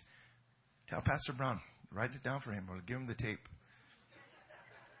preach. Tell Pastor Brown, write it down for him, or give him the tape.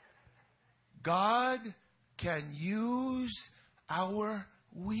 God can use our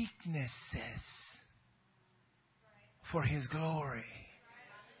weaknesses for His glory.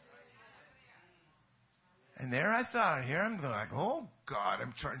 And there I thought, here I'm going like, oh God,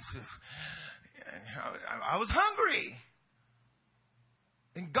 I'm trying to, I was hungry.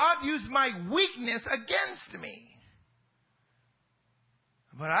 And God used my weakness against me.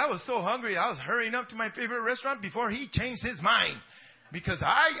 But I was so hungry, I was hurrying up to my favorite restaurant before He changed His mind. Because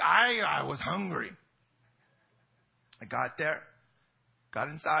I was hungry. I got there, got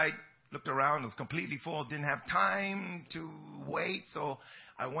inside, looked around, it was completely full, didn't have time to wait. So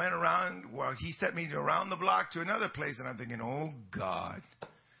I went around, well, He sent me around the block to another place. And I'm thinking, oh God,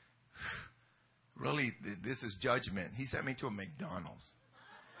 really, this is judgment. He sent me to a McDonald's.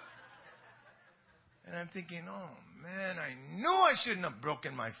 And I'm thinking, oh man, I knew I shouldn't have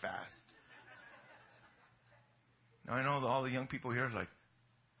broken my fast. Now I know all the young people here are like,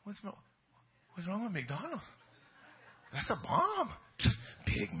 what's wrong with McDonald's? That's a bomb.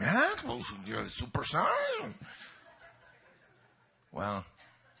 Big Mac, super size. Well,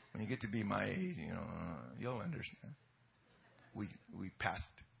 when you get to be my age, you'll understand. We passed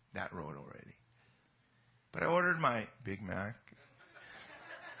that road already. But I ordered my Big Mac.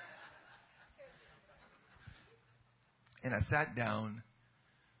 And I sat down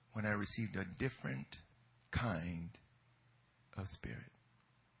when I received a different kind of spirit.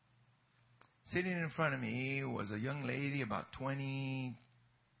 Sitting in front of me was a young lady about 20,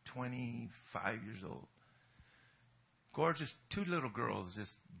 25 years old. Gorgeous, two little girls,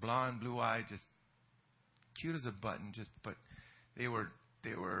 just blonde, blue-eyed, just cute as a button. But they were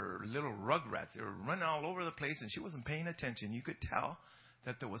little rugrats. They were running all over the place, and she wasn't paying attention. You could tell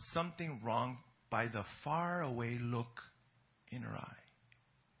that there was something wrong by the far-away look in her eye.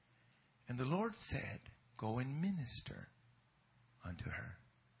 And the Lord said, go and minister unto her.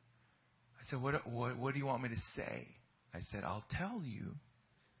 I said, what do you want me to say? I said, I'll tell you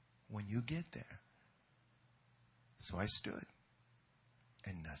when you get there. So I stood,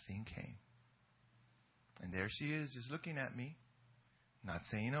 and nothing came. And there she is, just looking at me, not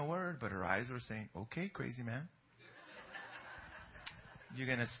saying a word, but her eyes were saying, okay, crazy man. You're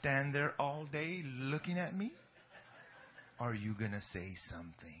going to stand there all day looking at me? Or are you going to say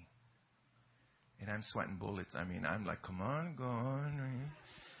something? And I'm sweating bullets. I mean, I'm like, come on, go on.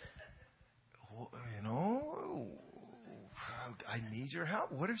 I need your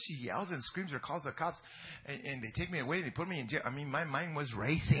help. What if she yells and screams or calls the cops and they take me away and they put me in jail? I mean, my mind was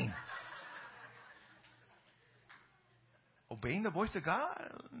racing. Obeying the voice of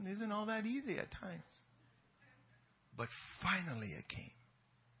God isn't all that easy at times. But finally it came.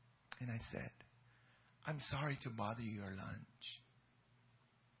 And I said, I'm sorry to bother your lunch,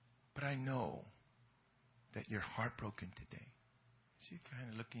 but I know that you're heartbroken today. She's kind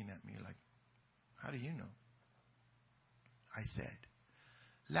of looking at me like, how do you know? I said,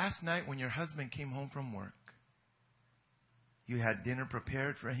 last night when your husband came home from work, you had dinner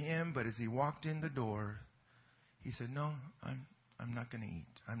prepared for him, but as he walked in the door, he said, no, I'm not going to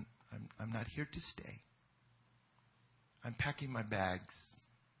eat. I'm not here to stay. I'm packing my bags,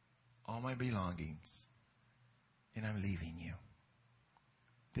 all my belongings, and I'm leaving you.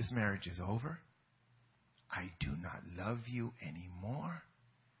 This marriage is over. I do not love you anymore.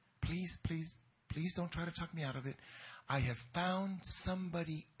 Please, please, please don't try to talk me out of it. I have found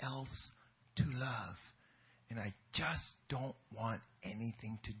somebody else to love, and I just don't want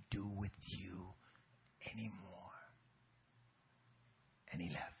anything to do with you anymore. And he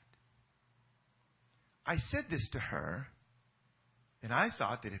left. I said this to her, and I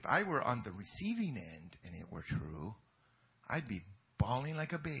thought that if I were on the receiving end and it were true, I'd be bawling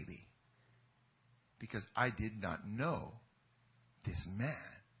like a baby because I did not know this man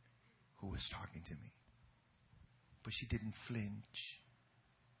who was talking to me. But she didn't flinch.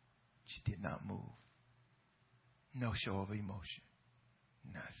 She did not move. No show of emotion.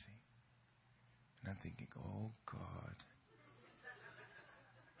 Nothing. And I'm thinking, oh God,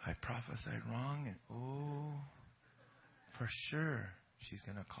 I prophesied wrong, and oh, for sure, she's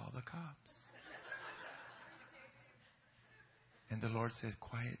going to call the cops. And the Lord said,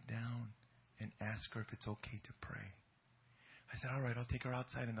 quiet down and ask her if it's okay to pray. I said, all right, I'll take her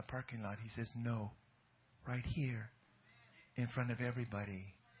outside in the parking lot. He says, no, right here in front of everybody.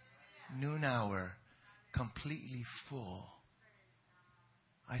 Noon hour, completely full.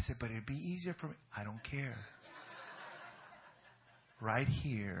 I said, but it'd be easier for me. I don't care. Right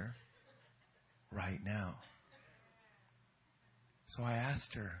here, right now. So I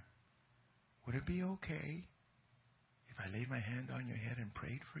asked her, would it be okay if I laid my hand on your head and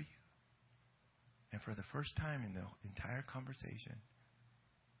prayed for you? And for the first time in the entire conversation,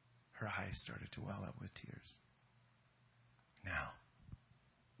 her eyes started to well up with tears. Now,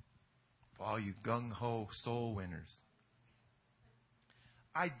 for all you gung-ho soul winners,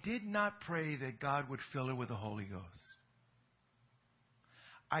 I did not pray that God would fill her with the Holy Ghost.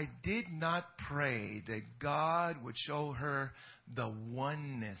 I did not pray that God would show her the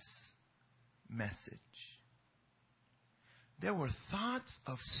oneness message. There were thoughts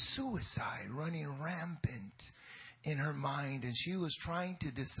of suicide running rampant in her mind, and she was trying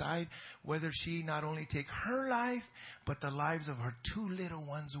to decide whether she not only take her life, but the lives of her two little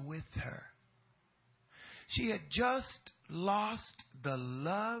ones with her. She had just lost the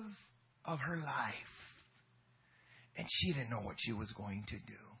love of her life, and she didn't know what she was going to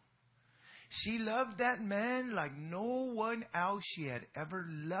do. She loved that man like no one else she had ever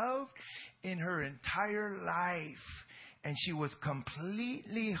loved in her entire life. And she was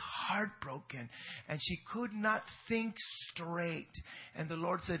completely heartbroken. And she could not think straight. And the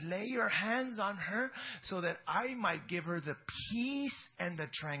Lord said, lay your hands on her so that I might give her the peace and the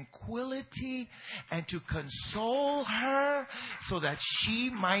tranquility and to console her so that she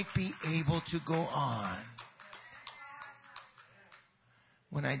might be able to go on.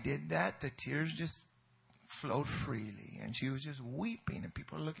 When I did that, the tears just flowed freely. And she was just weeping. And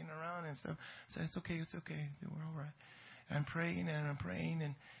people were looking around and stuff. I said, it's okay, it's okay. We're all right. I'm praying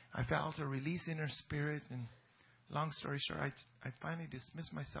and I felt a release in her spirit. And long story short, I finally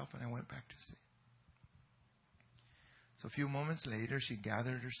dismissed myself and I went back to sleep. So a few moments later, she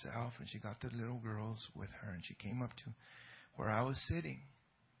gathered herself and she got the little girls with her and she came up to where I was sitting.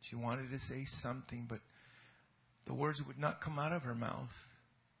 She wanted to say something, but the words would not come out of her mouth.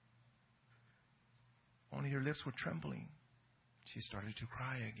 Only her lips were trembling. She started to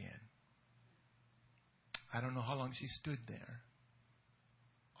cry again. I don't know how long she stood there.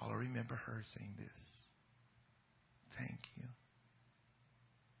 All I remember her saying this. Thank you.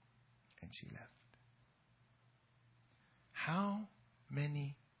 And she left. How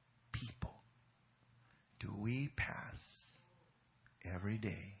many people do we pass every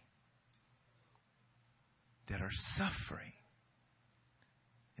day that are suffering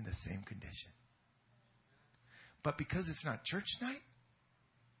in the same condition? But because it's not church night,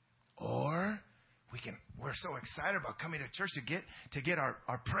 or we're so excited about coming to church to get our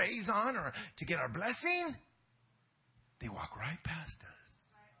praise on or to get our blessing, they walk right past us.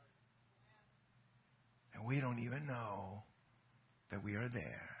 And we don't even know that we are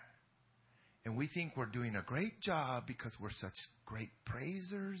there. And we think we're doing a great job because we're such great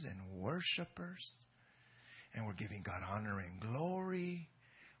praisers and worshipers. And we're giving God honor and glory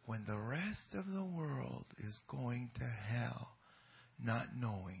when the rest of the world is going to hell not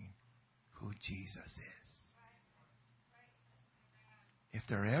knowing who Jesus is. If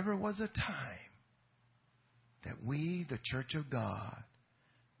there ever was a time that we, the Church of God,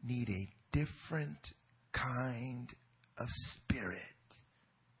 need a different kind of spirit,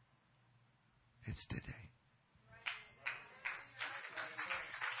 it's today.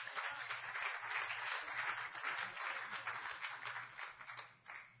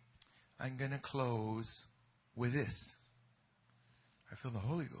 I'm going to close with this. I feel the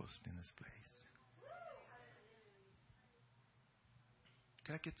Holy Ghost in this place.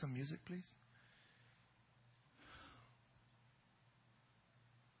 Can I get some music, please?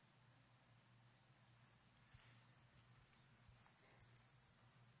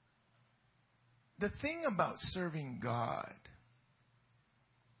 The thing about serving God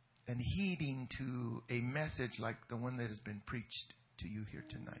and heeding to a message like the one that has been preached to you here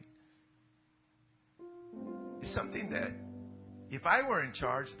tonight is something that if I were in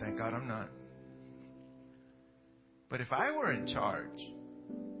charge, thank God I'm not. But if I were in charge,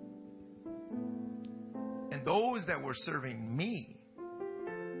 and those that were serving me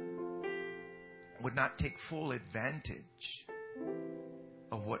would not take full advantage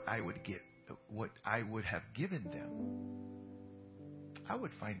of what I would get, what I would have given them, I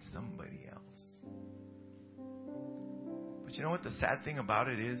would find somebody else. But you know what the sad thing about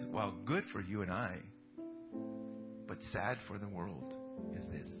it is? Well, good for you and I, but sad for the world is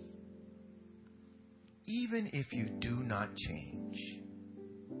this. Even if you do not change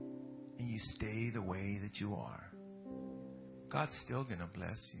and you stay the way that you are, God's still going to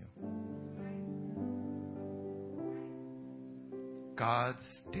bless you. God's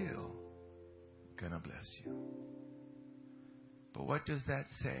still going to bless you. But what does that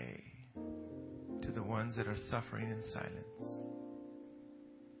say to the ones that are suffering in silence?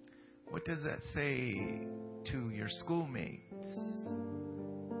 What does that say to your schoolmates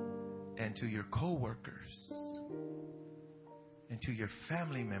and to your co-workers and to your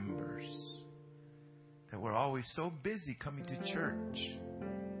family members that we're always so busy coming to church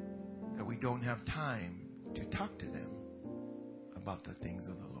that we don't have time to talk to them about the things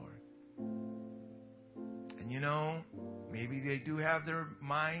of the Lord? And you know, maybe they do have their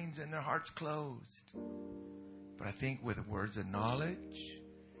minds and their hearts closed. But I think with words of knowledge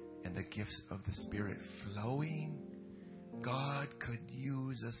and the gifts of the Spirit flowing, God could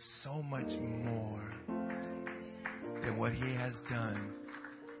use us so much more than what He has done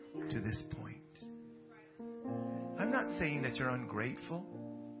to this point. I'm not saying that you're ungrateful.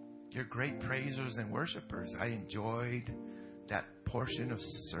 You're great praisers and worshipers. I enjoyed that portion of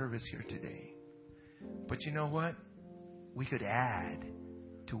service here today. But you know what? We could add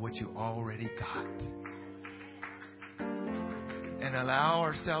to what you already got and allow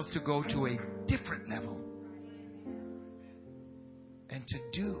ourselves to go to a different level and to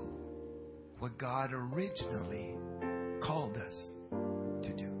do what God originally called us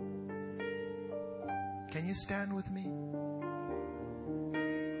to do. Can you stand with me?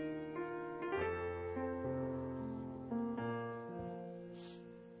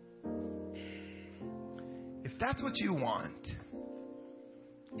 If that's what you want,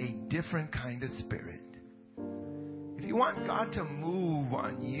 a different kind of spirit. If you want God to move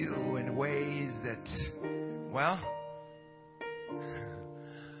on you in ways that, well,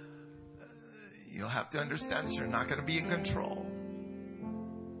 you'll have to understand that you're not going to be in control.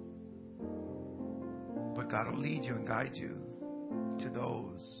 But God will lead you and guide you to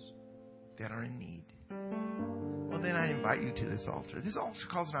those that are in need. Well, then I invite you to this altar. This altar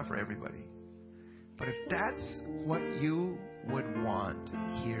call's not for everybody. But if that's what you would want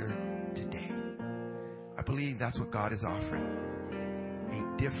here today, I believe that's what God is offering.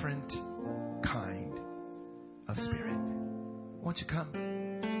 A different kind of spirit. Won't you come?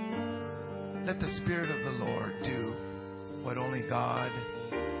 Let the Spirit of the Lord do what only God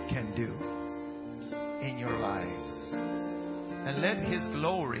can do in your lives. And let His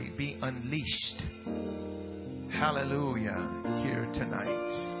glory be unleashed. Hallelujah. Here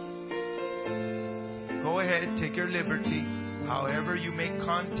tonight. Go ahead, take your liberty. However you make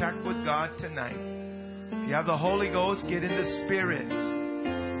contact with God tonight. If you have the Holy Ghost, get in the Spirit.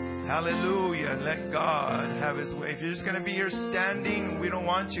 Hallelujah. Let God have His way. If you're just going to be here standing, we don't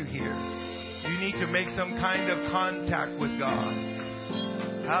want you here. You need to make some kind of contact with God.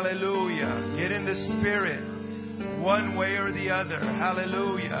 Hallelujah. Get in the Spirit. One way or the other.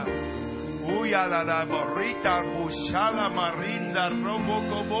 Hallelujah.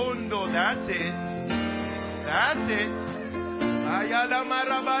 That's it. That's it.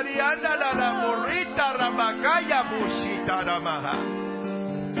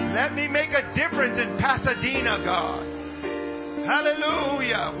 Let me make a difference in Pasadena, God.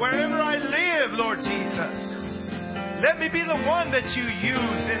 Hallelujah. Wherever I live, Lord Jesus, let me be the one that you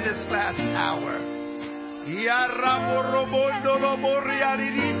use in this last hour.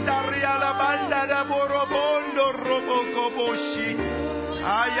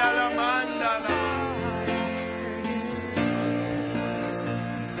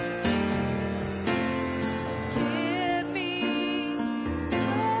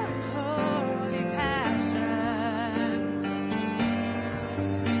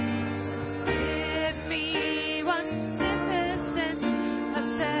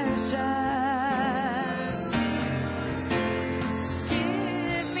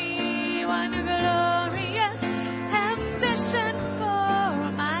 Glorious ambition for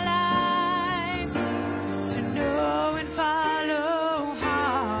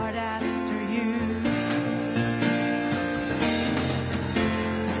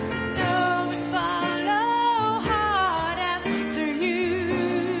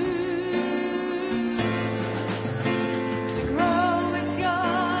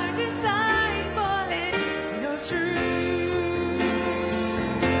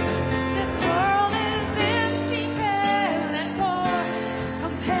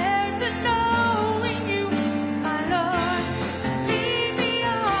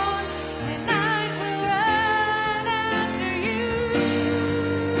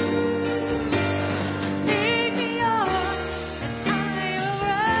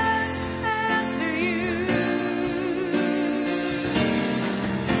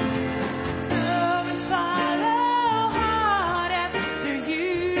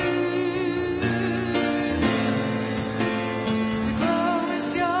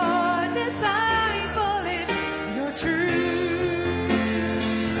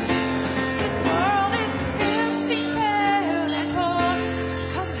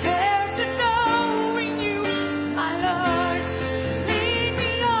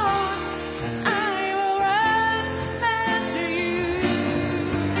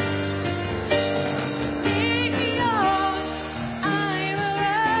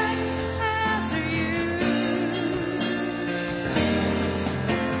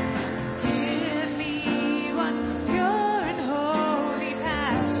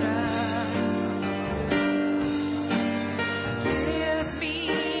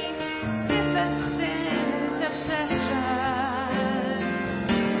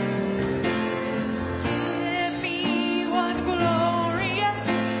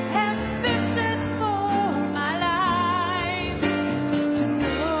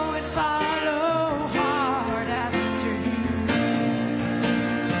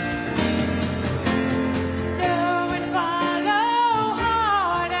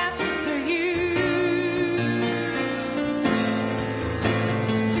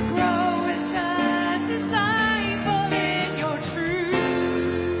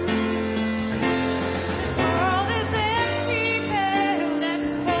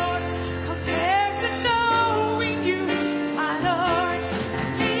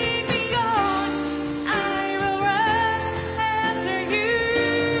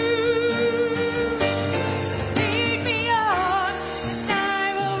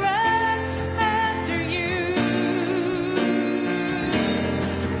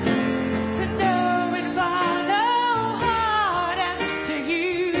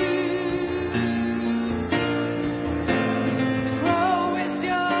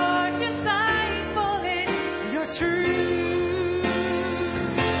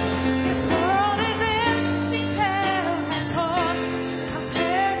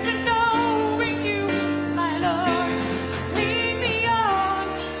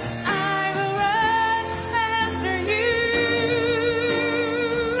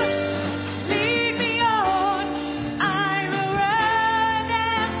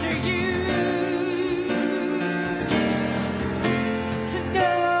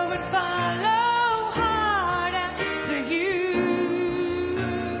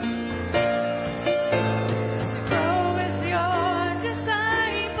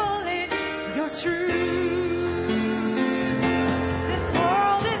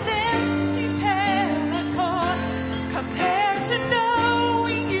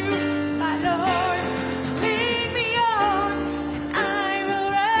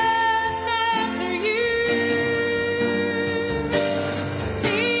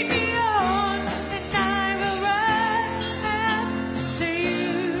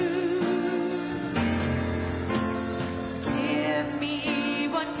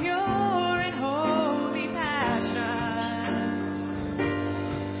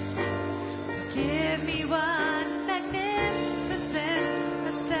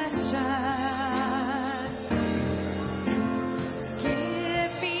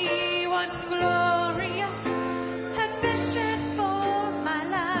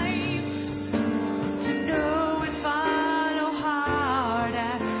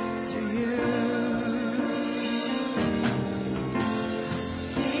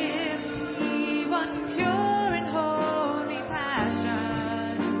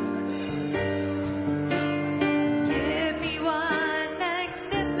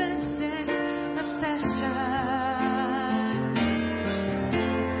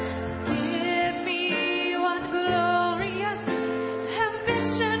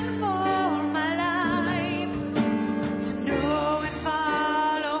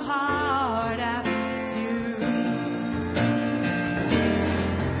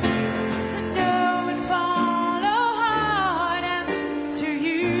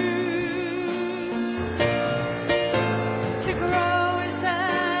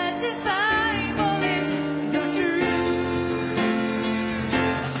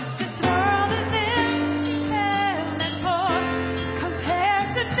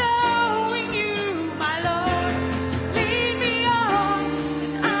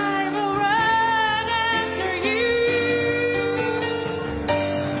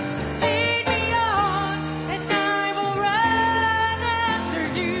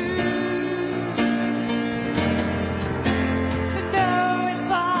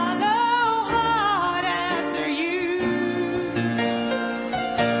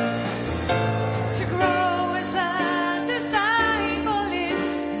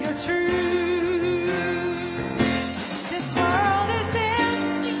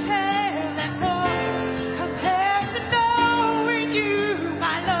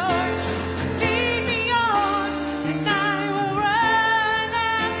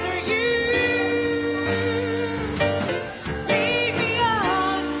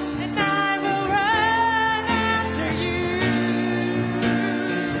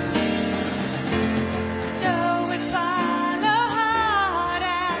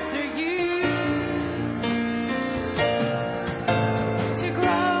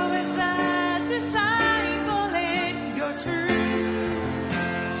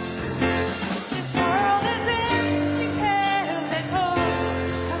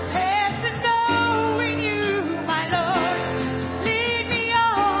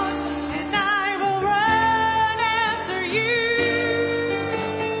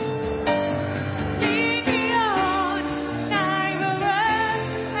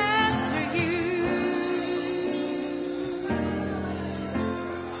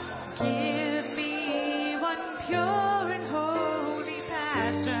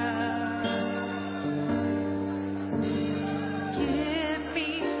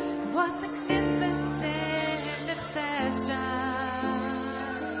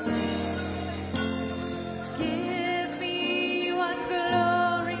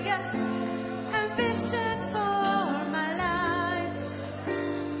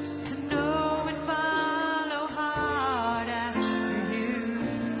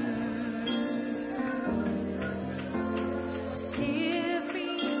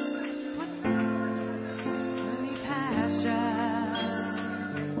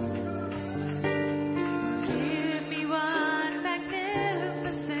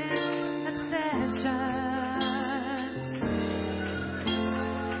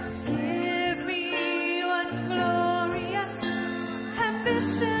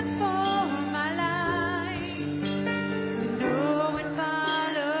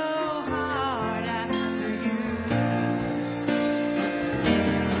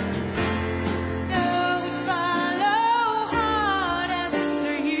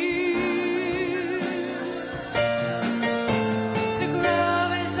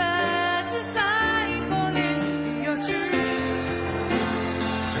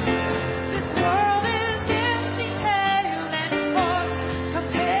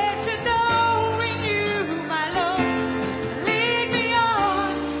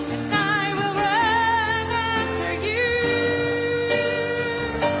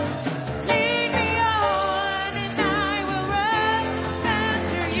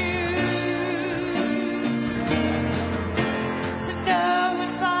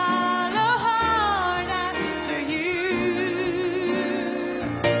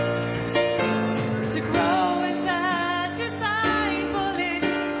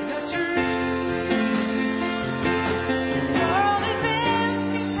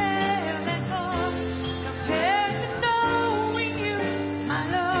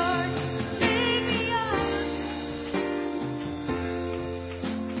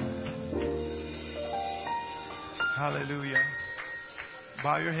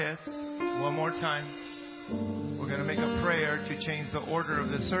Bow your heads one more time. We're going to make a prayer to change the order of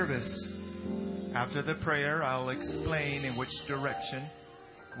the service. After the prayer, I'll explain in which direction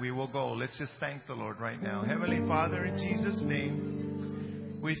we will go. Let's just thank the Lord right now. Heavenly Father, in Jesus'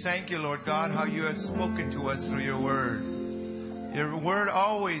 name, we thank you, Lord God, how you have spoken to us through your word. Your word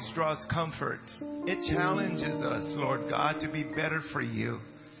always draws comfort. It challenges us, Lord God, to be better for you.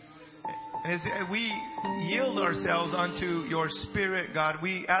 And as we yield ourselves unto your Spirit, God,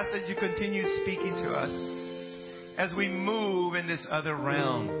 we ask that you continue speaking to us as we move in this other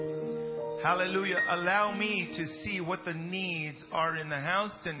realm. Hallelujah. Allow me to see what the needs are in the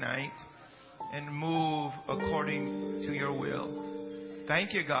house tonight and move according to your will.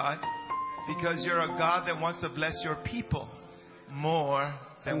 Thank you, God, because you're a God that wants to bless your people more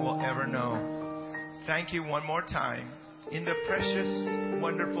than we'll ever know. Thank you one more time. In the precious,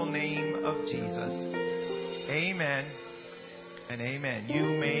 wonderful name of Jesus. Amen and amen. You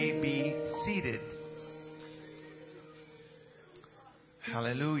may be seated.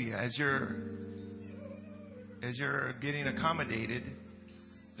 Hallelujah. As you're getting accommodated,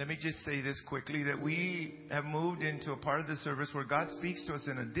 let me just say this quickly, that we have moved into a part of the service where God speaks to us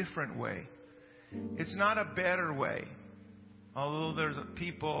in a different way. It's not a better way. Although there's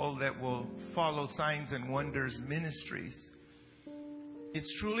people that will follow signs and wonders ministries,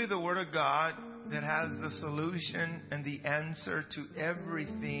 it's truly the Word of God that has the solution and the answer to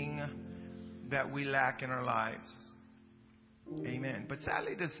everything that we lack in our lives. Amen. But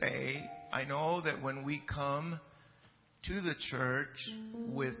sadly to say, I know that when we come to the church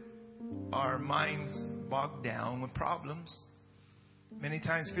with our minds bogged down with problems, many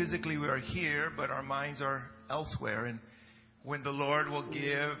times physically we are here, but our minds are elsewhere. And when the Lord will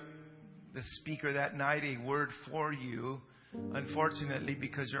give the speaker that night a word for you, unfortunately,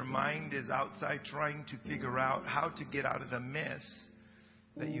 because your mind is outside trying to figure out how to get out of the mess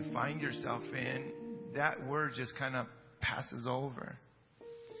that you find yourself in, that word just kind of passes over.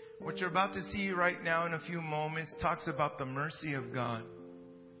 What you're about to see right now in a few moments talks about the mercy of God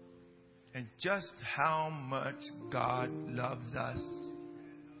and just how much God loves us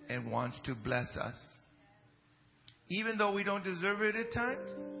and wants to bless us. Even though we don't deserve it at times,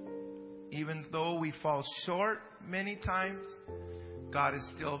 even though we fall short many times, God is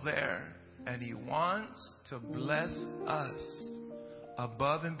still there. And He wants to bless us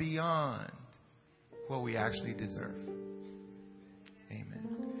above and beyond what we actually deserve. Amen.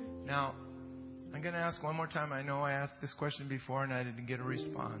 Now, I'm going to ask one more time. I know I asked this question before and I didn't get a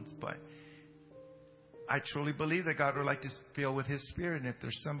response, but I truly believe that God would like to fill with His Spirit. And if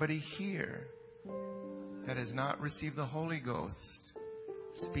there's somebody here that has not received the Holy Ghost,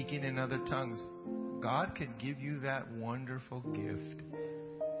 speaking in other tongues, God can give you that wonderful gift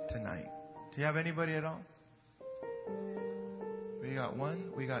tonight. Do you have anybody at all? We got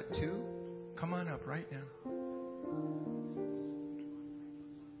one. We got two. Come on up right now.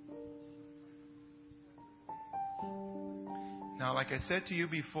 Now, like I said to you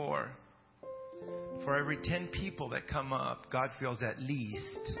before, for every 10 people that come up, God feels at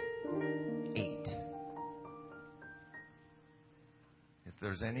least 8. If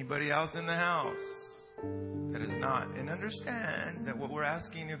there's anybody else in the house that is not, and understand that what we're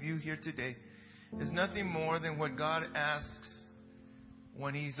asking of you here today is nothing more than what God asks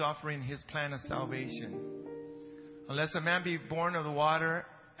when He's offering His plan of salvation. Unless a man be born of the water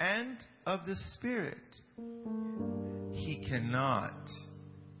and of the Spirit, he cannot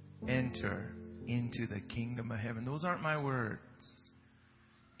enter into the kingdom of heaven. Those aren't my words.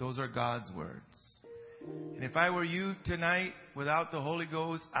 Those are God's words. And if I were you tonight, without the Holy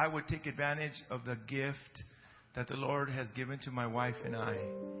Ghost, I would take advantage of the gift that the Lord has given to my wife and I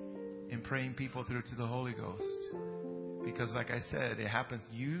in praying people through to the Holy Ghost. Because like I said, it happens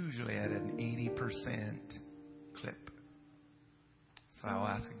usually at an 80% clip. So I'll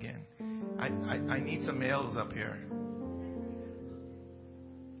ask again. I need some males up here.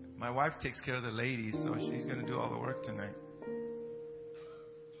 My wife takes care of the ladies, so she's going to do all the work tonight.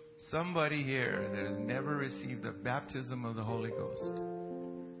 Somebody here that has never received the baptism of the Holy Ghost,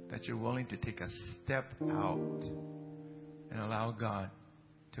 that you're willing to take a step out and allow God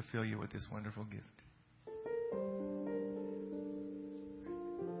to fill you with this wonderful gift.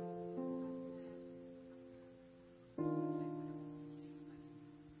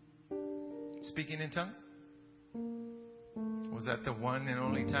 Speaking in tongues? Was that the one and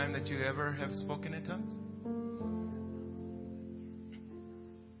only time that you ever have spoken in tongues?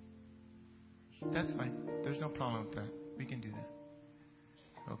 That's fine. There's no problem with that. We can do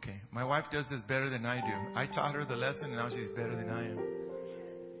that. Okay. My wife does this better than I do. I taught her the lesson and now she's better than I am.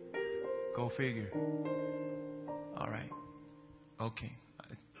 Go figure. All right. Okay.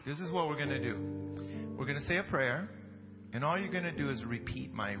 This is what we're going to do. We're going to say a prayer, and all you're going to do is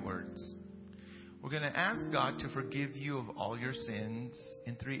repeat my words. We're going to ask God to forgive you of all your sins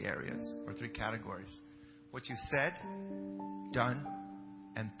in 3 areas or 3 categories. What you said, done,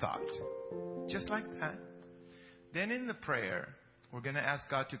 and thought. Just like that. Then in the prayer, we're going to ask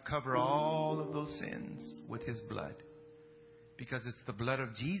God to cover all of those sins with His blood. Because it's the blood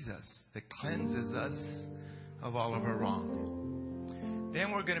of Jesus that cleanses us of all of our wrong.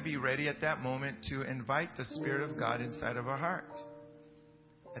 Then we're going to be ready at that moment to invite the Spirit of God inside of our heart.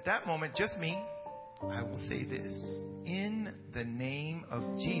 At that moment, just me, I will say this. In the name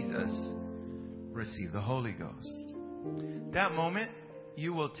of Jesus, receive the Holy Ghost. That moment,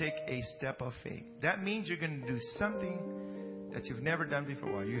 you will take a step of faith. That means you're going to do something that you've never done before.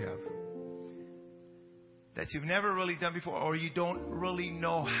 Well, you have. That you've never really done before, or you don't really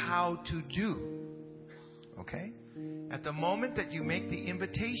know how to do. Okay? At the moment that you make the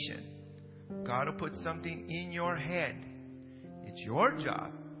invitation, God will put something in your head. It's your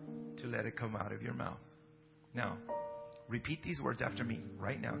job to let it come out of your mouth. Now, repeat these words after me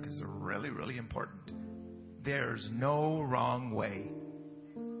right now, because they're really, really important. There's no wrong way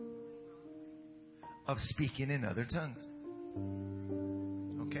of speaking in other tongues.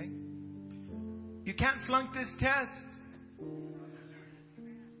 Okay? You can't flunk this test.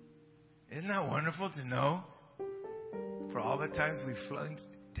 Isn't that wonderful to know? For all the times we flunked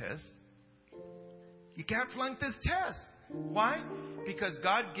tests. You can't flunk this test. Why? Because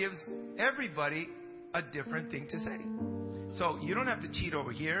God gives everybody a different thing to say. So you don't have to cheat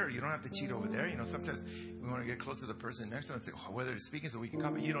over here, or you don't have to cheat over there. You know, sometimes we want to get close to the person next to us and say, oh, whether they're speaking so we can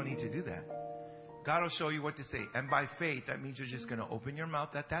copy. You don't need to do that. God will show you what to say. And by faith, that means you're just going to open your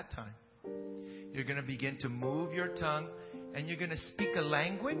mouth at that time. You're going to begin to move your tongue, and you're going to speak a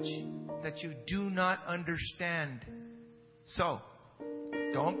language that you do not understand. So,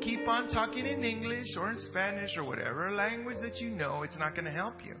 don't keep on talking in English or in Spanish or whatever language that you know. It's not going to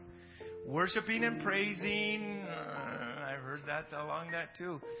help you. Worshiping and praising, I've heard that along that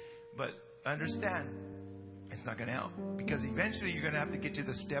too. But understand, it's not going to help. Because eventually you're going to have to get to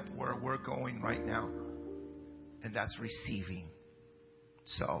the step where we're going right now. And that's receiving.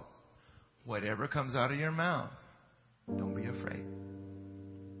 So, whatever comes out of your mouth, don't be afraid.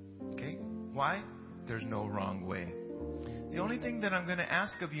 Okay? Why? There's no wrong way. The only thing that I'm going to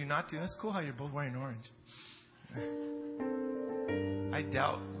ask of you not to... That's cool how you're both wearing orange. I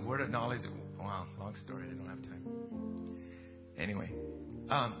doubt word of knowledge... Wow, long story. I don't have time. Anyway.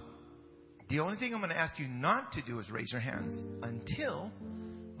 The only thing I'm going to ask you not to do is raise your hands until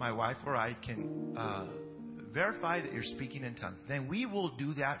my wife or I can verify that you're speaking in tongues. Then we will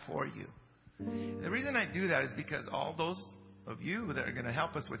do that for you. The reason I do that is because all those of you that are going to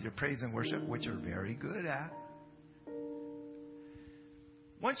help us with your praise and worship, which you're very good at,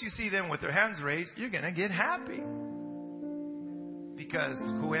 once you see them with their hands raised, you're going to get happy. Because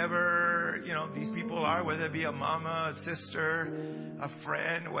whoever, these people are, whether it be a mama, a sister, a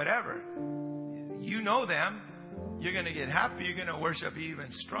friend, whatever, you know them, you're going to get happy, you're going to worship even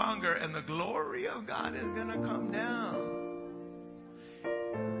stronger, and the glory of God is going to come down.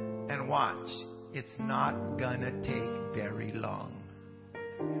 And watch, it's not going to take very long.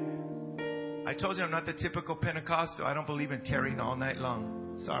 I told you I'm not the typical Pentecostal. I don't believe in tarrying all night long.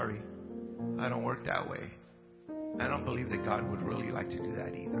 Sorry, I don't work that way. I don't believe that God would really like to do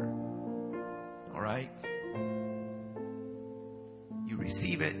that either. All right? You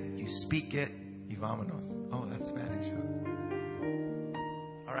receive it, you speak it, y vámonos. Oh, that's Spanish.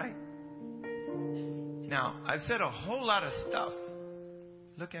 All right? Now, I've said a whole lot of stuff.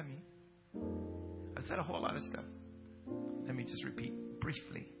 Look at me. I've said a whole lot of stuff. Let me just repeat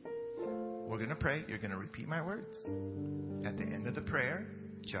briefly. We're going to pray. You're going to repeat my words. At the end of the prayer,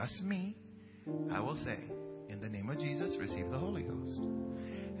 just me, I will say, in the name of Jesus, receive the Holy Ghost.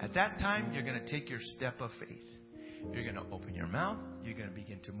 At that time, you're going to take your step of faith. You're going to open your mouth. You're going to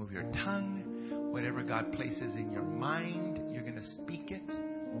begin to move your tongue. Whatever God places in your mind, you're going to speak it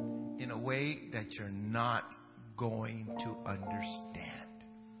in a way that you're not going to understand.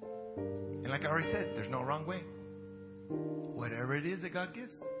 And like I already said, there's no wrong way. Whatever it is that God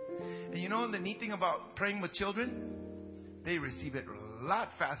gives. And the neat thing about praying with children, they receive it a lot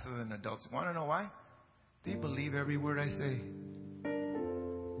faster than adults. Want to know why? They believe every word I say.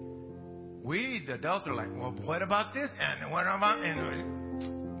 We, the adults, are like, well, what about this? And what about...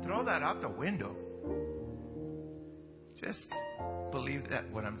 And throw that out the window. Just believe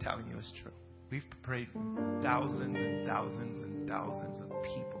that what I'm telling you is true. We've prayed thousands and thousands and thousands of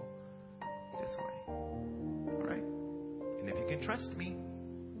people this way. All right? And if you can trust me,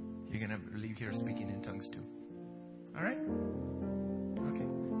 you're going to leave here speaking in tongues too. All right?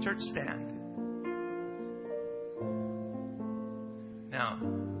 Okay. Church, stand. Now,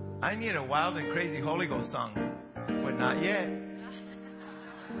 I need a wild and crazy Holy Ghost song, but not yet.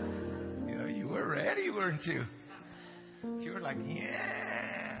 You were ready, weren't you? You were like,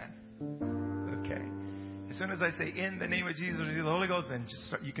 yeah. Okay. As soon as I say, in the name of Jesus, the Holy Ghost, then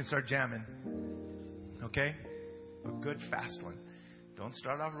you can start jamming. Okay? A good, fast one. Don't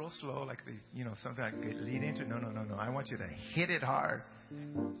start off real slow, like something I could lead into. No. I want you to hit it hard.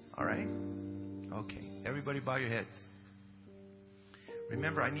 All right? Okay. Everybody bow your heads.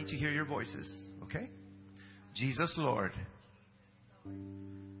 Remember, I need to hear your voices. Okay? Jesus, Lord,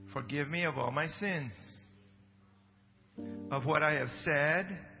 forgive me of all my sins, of what I have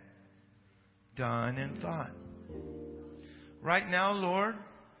said, done, and thought. Right now, Lord,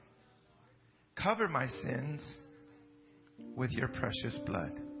 cover my sins with your precious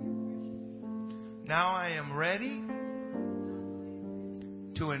blood. Now I am ready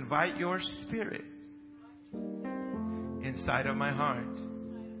to invite your Spirit inside of my heart.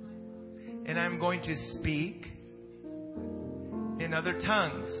 And I'm going to speak in other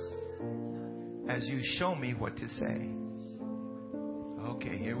tongues as you show me what to say.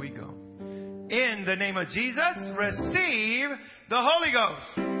 Okay, here we go. In the name of Jesus, receive the Holy Ghost.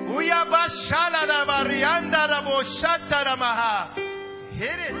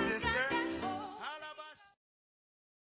 Hit it, sister.